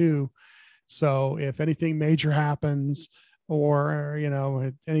for the 2. So if anything major happens,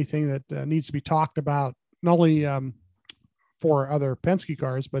 or anything that needs to be talked about, not only for other Penske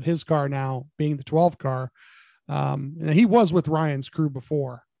cars, but his car now being the 12 car, and he was with Ryan's crew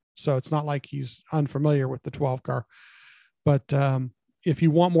before, so it's not like he's unfamiliar with the 12 car. But if you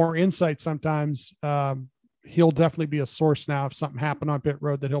want more insight, sometimes he'll definitely be a source now. If something happened on pit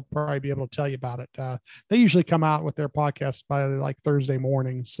road, that he'll probably be able to tell you about it. They usually come out with their podcast by like Thursday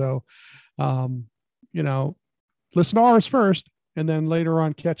morning. So, listen to ours first, and then later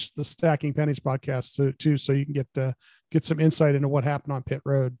on catch the Stacking Pennies podcast too, so you can get some insight into what happened on pit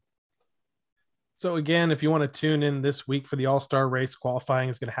road. So again, if you want to tune in this week for the All-Star race, qualifying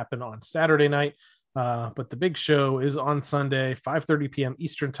is going to happen on Saturday night. But the big show is on Sunday, 5:30 p.m.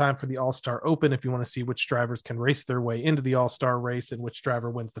 Eastern time for the All-Star Open. If you want to see which drivers can race their way into the All-Star race and which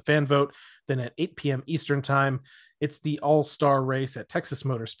driver wins the fan vote, then at 8 p.m. Eastern time, it's the All-Star race at Texas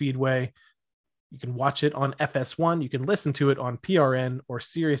Motor Speedway. You can watch it on FS1. You can listen to it on PRN or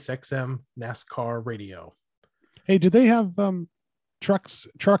SiriusXM NASCAR radio. Hey, do they have trucks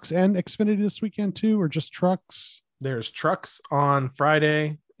and Xfinity this weekend too, or just trucks? There's trucks on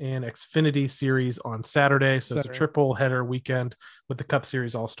Friday and Xfinity Series on Saturday. So it's a triple header weekend with the Cup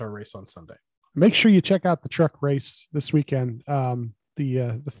Series All-Star race on Sunday. Make sure you check out the truck race this weekend.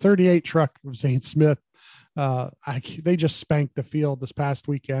 The 38 truck of Zane Smith, they just spanked the field this past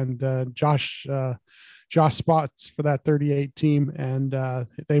weekend. Josh spots for that 38 team, and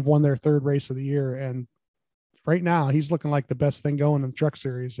they've won their 3rd race of the year. And right now he's looking like the best thing going in the truck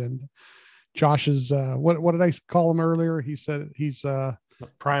series. And Josh is, what did I call him earlier? He said he's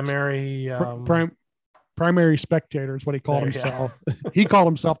primary spectator is what he called himself. He called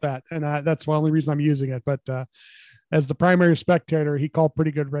himself that. And that's the only reason I'm using it. But as the primary spectator, he called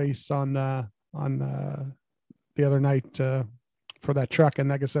pretty good race on the other night for that truck. And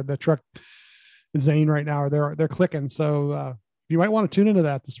like I said, that truck Zane right now, they're clicking. So you might want to tune into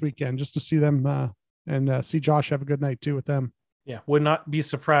that this weekend just to see them and see Josh have a good night too with them. Yeah. Would not be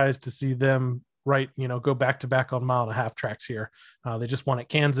surprised to see them go back to back on 1.5 mile tracks here. They just won at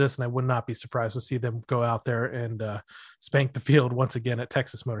Kansas, and I would not be surprised to see them go out there and spank the field once again at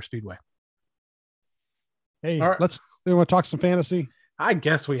Texas Motor Speedway. Hey, right. We want to talk some fantasy. I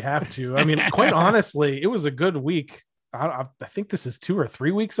guess we have to. I mean, quite honestly, it was a good week. I think this is 2 or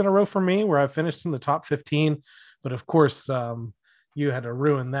 3 weeks in a row for me where I finished in the top 15. But of course, you had to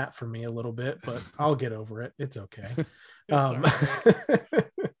ruin that for me a little bit, but I'll get over it. It's okay.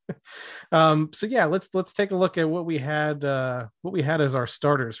 So yeah, let's take a look at what we had as our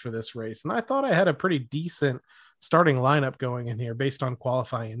starters for this race. And I thought I had a pretty decent starting lineup going in here based on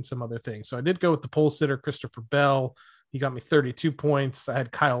qualifying and some other things. So I did go with the pole sitter, Christopher Bell. He got me 32 points. I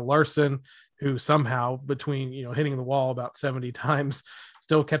had Kyle Larson, who somehow between, hitting the wall about 70 times,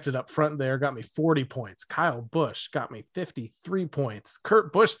 still kept it up front there, got me 40 points. Kyle Busch got me 53 points.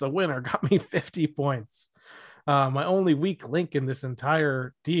 Kurt Busch, the winner, got me 50 points. My only weak link in this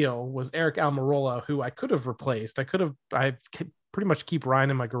entire deal was Eric Almirola, who I could have replaced. I pretty much keep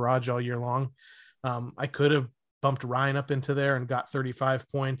Ryan in my garage all year long. I could have bumped Ryan up into there and got 35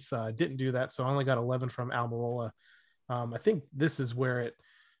 points. Didn't do that. So I only got 11 from Almirola. I think this is where it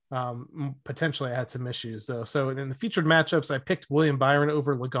potentially I had some issues though. So in the featured matchups, I picked William Byron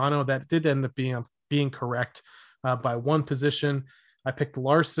over Logano. That did end up being correct by one position. I picked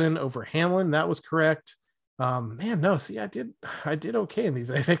Larson over Hamlin. That was correct. I did okay in these.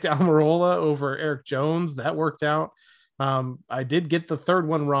 I picked Almirola over Eric Jones. That worked out. I did get the third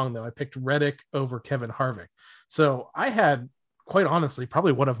one wrong though. I picked Reddick over Kevin Harvick. So I had, quite honestly,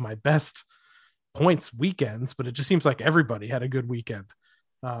 probably one of my best points weekends, but it just seems like everybody had a good weekend.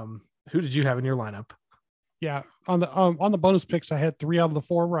 Who did you have in your lineup? Yeah. On the bonus picks, I had 3 out of the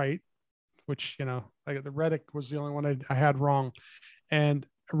 4 right, which, the Reddick was the only one I had wrong. And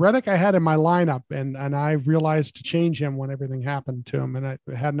Reddick I had in my lineup, and I realized to change him when everything happened to him, and I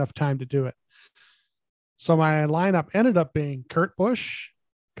had enough time to do it. So my lineup ended up being Kurt Busch,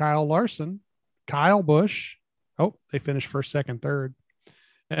 Kyle Larson, Kyle Busch. Oh, they finished first, second, third.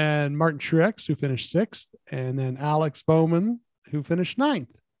 And Martin Truex, who finished 6th, and then Alex Bowman, who finished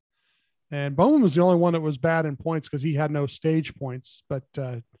 9th. And Bowman was the only one that was bad in points because he had no stage points. But,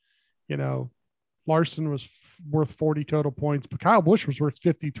 Larson was worth 40 total points, but Kyle Busch was worth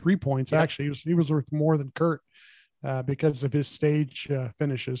 53 points. Yeah. Actually, he was worth more than Kurt because of his stage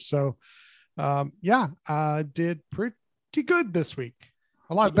finishes. So, did pretty good this week.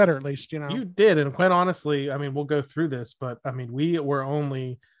 A lot better, at least, You did. And quite honestly, I mean, we'll go through this, but I mean, we were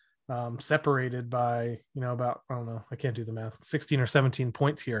only separated by, about, I don't know, I can't do the math, 16 or 17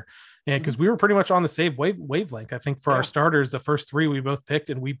 points here. And because we were pretty much on the same wavelength. I think for our starters, the first 3 we both picked,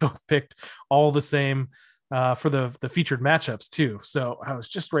 and we both picked all the same for the featured matchups too. So I was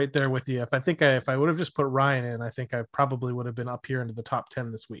just right there with you. If I would have just put Ryan in, I think I probably would have been up here into the top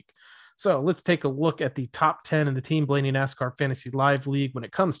 10 this week. So let's take a look at the top 10 in the Team Blaney NASCAR Fantasy Live League when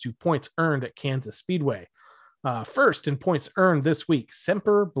it comes to points earned at Kansas Speedway. First in points earned this week,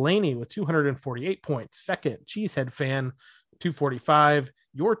 Semper Blaney with 248 points. Second, Cheesehead Fan, 245.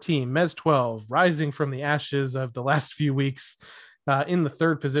 Your team, Mez 12, rising from the ashes of the last few weeks, in the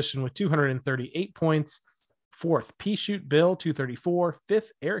third position with 238 points. Fourth, Pea Shoot Bill, 234.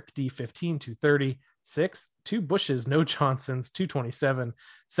 Fifth, Eric D15, 230. Sixth, Two Bushes, No Johnsons, 227.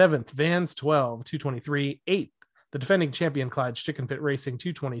 Seventh, Vans 12, 223. Eighth, the defending champion Clyde's Chicken Pit Racing,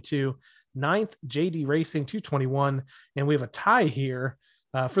 222. Ninth, JD Racing, 221. And we have a tie here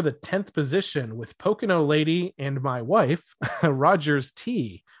for the 10th position with Pocono Lady and my wife, Rogers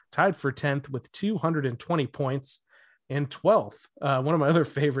T, tied for 10th with 220 points. And 12th, one of my other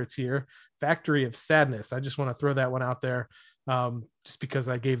favorites here, Factory of Sadness. I just want to throw that one out there just because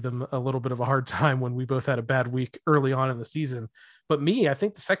I gave them a little bit of a hard time when we both had a bad week early on in the season. But me, I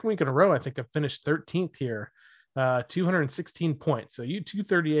think the second week in a row, I think I finished 13th here, 216 points. So you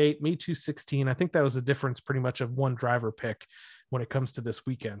 238, me 216. I think that was a difference pretty much of one driver pick when it comes to this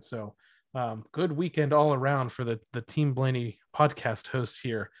weekend. So good weekend all around for the Team Blaney podcast host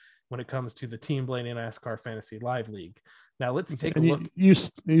here when it comes to the Team Blaney NASCAR Fantasy Live League. Now let's take a look. You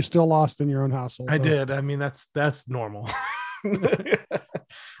still lost in your own household. I did. I mean, that's normal.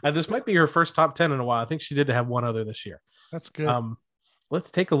 This might be her first top 10 in a while. I think she did have one other this year. That's good. Let's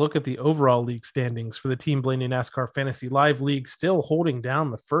take a look at the overall league standings for the Team Blaney NASCAR Fantasy Live League. Still holding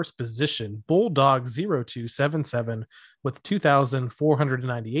down the first position, Bulldog 0277 with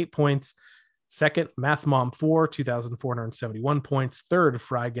 2,498 points. Second, Math Mom 4, 2,471 points. Third,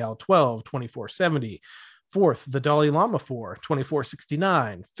 Fry Gal 12, 2,470. Fourth, the Dalai Lama 4,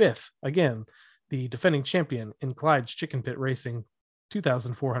 2,469. Fifth, again, the defending champion in Clyde's Chicken Pit Racing,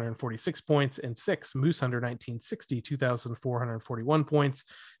 2,446 points. And sixth, Moose Hunter 1960, 2,441 points.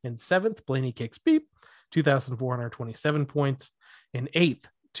 And seventh, Blaney Cakes Beep, 2,427 points. And eighth,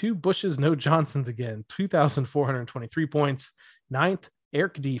 Two Bushes, No Johnsons again, 2,423 points. Ninth,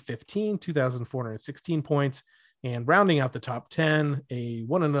 Eric D 15, 2,416 points. And rounding out the top 10,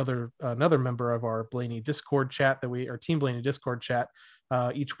 another member of our Blaney Discord chat our Team Blaney Discord chat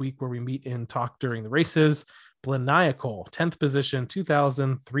each week where we meet and talk during the races. Blaniacal, 10th position,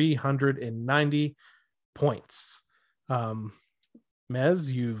 2,390 points. Mez,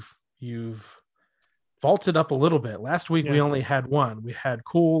 you've vaulted up a little bit. Last week we only had one. We had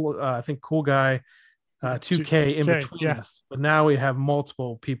Cool Guy 2K in between us, but now we have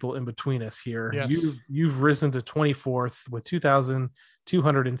multiple people in between us here. Yes. You've risen to 24th with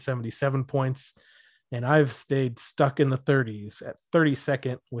 277 points. And I've stayed stuck in the 30s at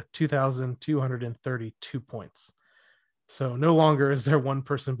 32nd with 2,232 points. So no longer is there one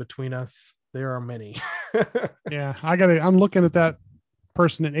person between us. There are many. Yeah, I'm looking at that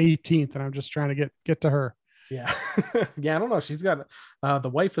person at 18th, and I'm just trying to get to her. Yeah. Yeah, I don't know. She's got the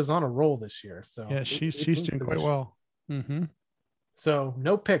wife is on a roll this year. So yeah, she's doing quite well. Mm-hmm. So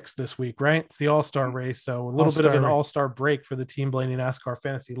no picks this week, right? It's the All-Star race. So a little bit of an All-Star break for the Team Blaney NASCAR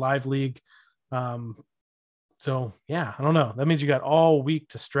Fantasy Live League. So yeah, I don't know. That means you got all week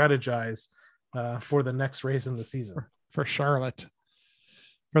to strategize for the next race in the season. For Charlotte.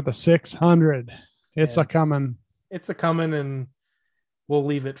 For the 600. It's a coming. It's a coming, and we'll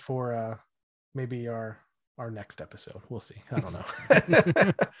leave it for maybe our next episode. We'll see. I don't know.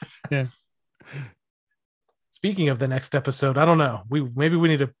 Yeah. Speaking of the next episode, I don't know. Maybe we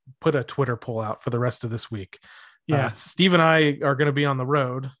need to put a Twitter poll out for the rest of this week. Yeah. Steve and I are going to be on the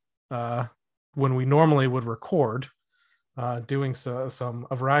road when we normally would record, doing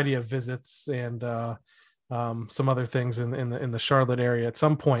a variety of visits and some other things in the Charlotte area at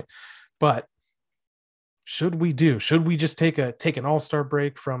some point. But should we just take an all-star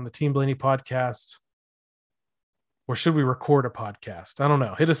break from the Team Blaney podcast, or should we record a podcast? I don't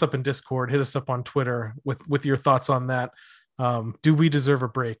know. Hit us up in Discord, hit us up on Twitter with your thoughts on that. Do we deserve a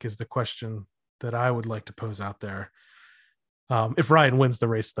break is the question that I would like to pose out there. If Ryan wins the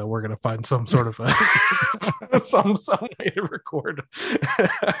race, though, we're going to find some sort of some way to record.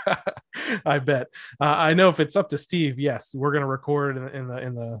 I bet. I know if it's up to Steve, yes, we're going to record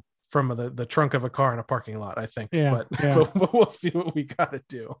from the trunk of a car in a parking lot, I think. Yeah, but we'll see what we got to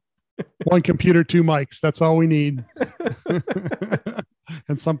do. One computer, 2 mics. That's all we need.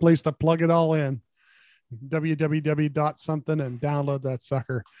 And some place to plug it all in. www.something and download that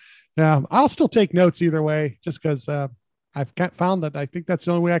sucker. Yeah, I'll still take notes either way, just because I've found that I think that's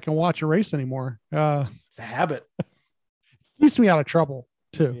the only way I can watch a race anymore. It's a habit. Keeps me out of trouble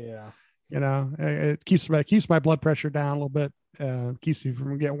too. Yeah. It keeps my blood pressure down a little bit. Keeps me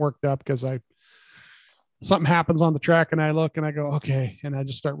from getting worked up because something happens on the track and I look and I go, okay. And I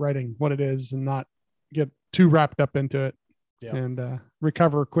just start writing what it is and not get too wrapped up into it. Yeah. And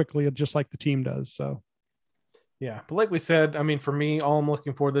recover quickly, just like the team does. So. Yeah. But like we said, I mean, for me, all I'm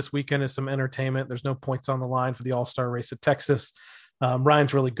looking for this weekend is some entertainment. There's no points on the line for the All-Star race at Texas.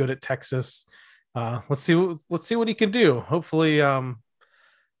 Ryan's really good at Texas. Let's see what he can do. Hopefully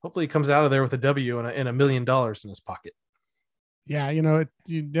he comes out of there with a W and $1 million in his pocket. Yeah. You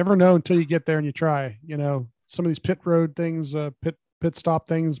never know until you get there and you try. Some of these pit road things, pit stop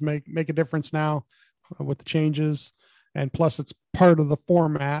things make a difference now with the changes. And plus it's part of the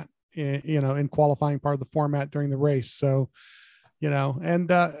format, in qualifying, part of the format during the race. So, and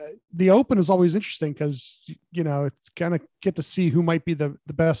the Open is always interesting because, it's kind of get to see who might be the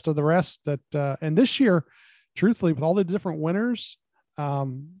best of the rest and this year, truthfully, with all the different winners,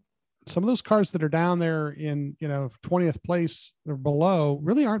 some of those cars that are down there in, 20th place or below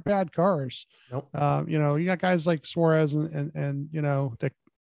really aren't bad cars. Nope. You got guys like Suarez and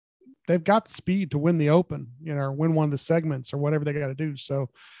they've got the speed to win the Open, or win one of the segments or whatever they got to do. So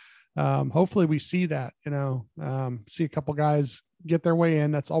hopefully we see that, see a couple guys get their way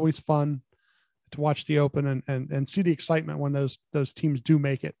in. That's always fun to watch the Open and see the excitement when those teams do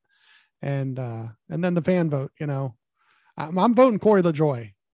make it. And then the fan vote, I'm voting Corey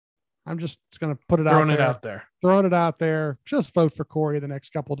LaJoie. I'm just going to put it throwing out there. Just vote for Corey the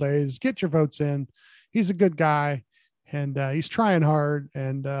next couple of days. Get your votes in. He's a good guy and he's trying hard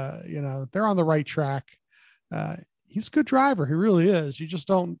and they're on the right track. He's a good driver. He really is. You just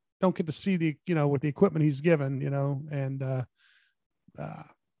don't get to see with the equipment he's given, and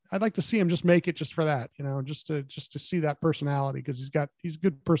I'd like to see him just make it just for that, just to see that personality. Cause he's a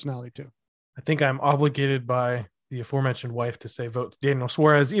good personality too. I think I'm obligated by the aforementioned wife to say vote Daniel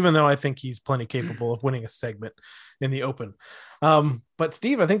Suarez, even though I think he's plenty capable of winning a segment in the Open. But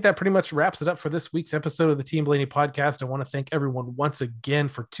Steve, I think that pretty much wraps it up for this week's episode of the Team Blaney podcast. I want to thank everyone once again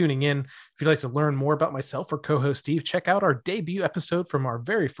for tuning in. If you'd like to learn more about myself or co-host Steve, check out our debut episode from our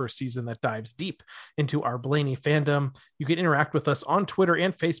very first season that dives deep into our Blaney fandom. You can interact with us on Twitter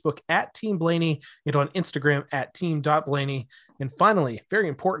and Facebook at Team Blaney and on Instagram at team.blaney. And finally, very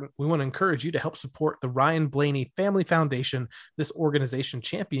important, we want to encourage you to help support the Ryan Blaney Family Foundation. This organization,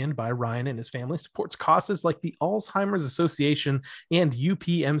 championed by Ryan and his family, supports causes like the Alzheimer's Association and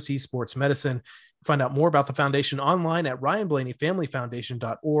UPMC Sports Medicine. Find out more about the foundation online at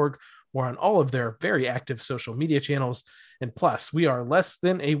ryanblaneyfamilyfoundation.org or on all of their very active social media channels. And plus, we are less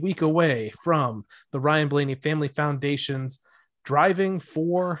than a week away from the Ryan Blaney Family Foundation's Driving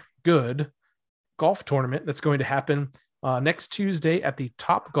for Good golf tournament that's going to happen next Tuesday at the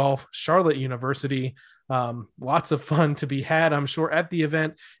Top Golf Charlotte University. Lots of fun to be had, I'm sure, at the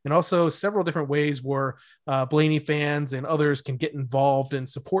event, and also several different ways where Blaney fans and others can get involved and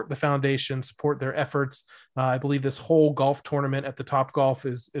support the foundation, support their efforts. I believe this whole golf tournament at the Top Golf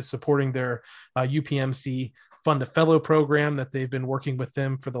is supporting their UPMC Fund a Fellow program that they've been working with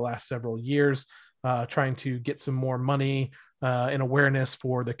them for the last several years, trying to get some more money and awareness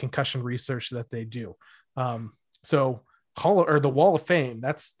for the concussion research that they do. So the Wall of Fame,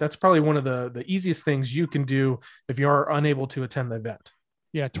 that's probably one of the easiest things you can do if you're unable to attend the event.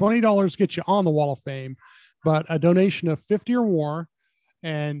 Yeah, $20 gets you on the Wall of Fame, but a donation of 50 or more,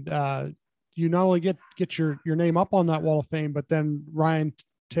 and you not only get your name up on that Wall of Fame, but then Ryan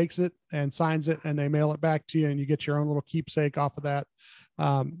takes it and signs it, and they mail it back to you, and you get your own little keepsake off of that.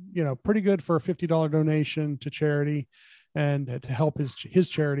 Pretty good for a $50 donation to charity and to help his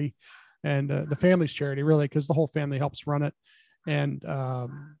charity and the family's charity, really, because the whole family helps run it. And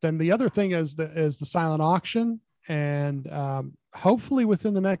then the other thing is the silent auction. And hopefully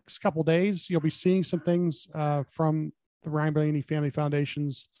within the next couple of days, you'll be seeing some things from the Ryan Blaney Family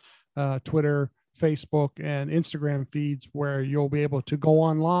Foundation's Twitter, Facebook, and Instagram feeds, where you'll be able to go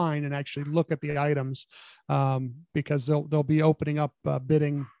online and actually look at the items, because they'll be opening up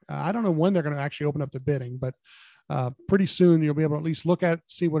bidding. I don't know when they're going to actually open up the bidding, but pretty soon you'll be able to at least look at,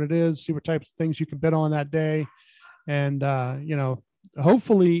 see what it is, see what types of things you can bid on that day. And,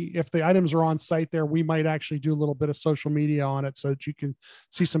 hopefully if the items are on site there, we might actually do a little bit of social media on it so that you can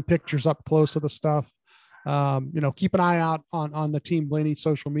see some pictures up close of the stuff. Keep an eye out on the Team Blaney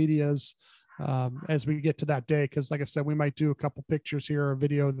social medias as we get to that day. Cause like I said, we might do a couple pictures here or a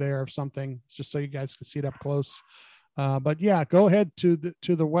video there of something just so you guys can see it up close. But yeah, go ahead to the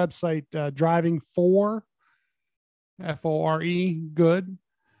website, Driving For, FORE, good.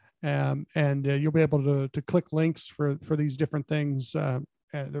 And you'll be able to click links for these different things.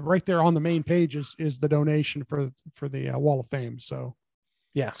 Right there on the main page is the donation for the Wall of Fame. So,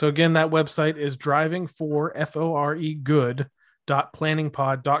 yeah. So again, that website is drivingfor, FORE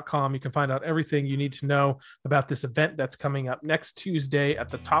good.planningpod.com. You can find out everything you need to know about this event that's coming up next Tuesday at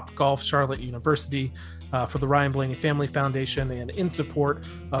the Top Golf Charlotte University for the Ryan Blaney Family Foundation, and in support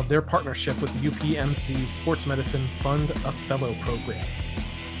of their partnership with the UPMC Sports Medicine Fund a Fellow program.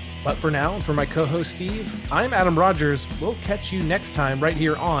 But for now, for my co-host Steve, I'm Adam Rogers. We'll catch you next time right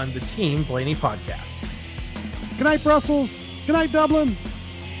here on the Team Blaney podcast. Good night, Brussels. Good night, Dublin.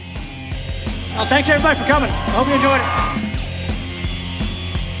 Well, thanks everybody for coming. I hope you enjoyed it.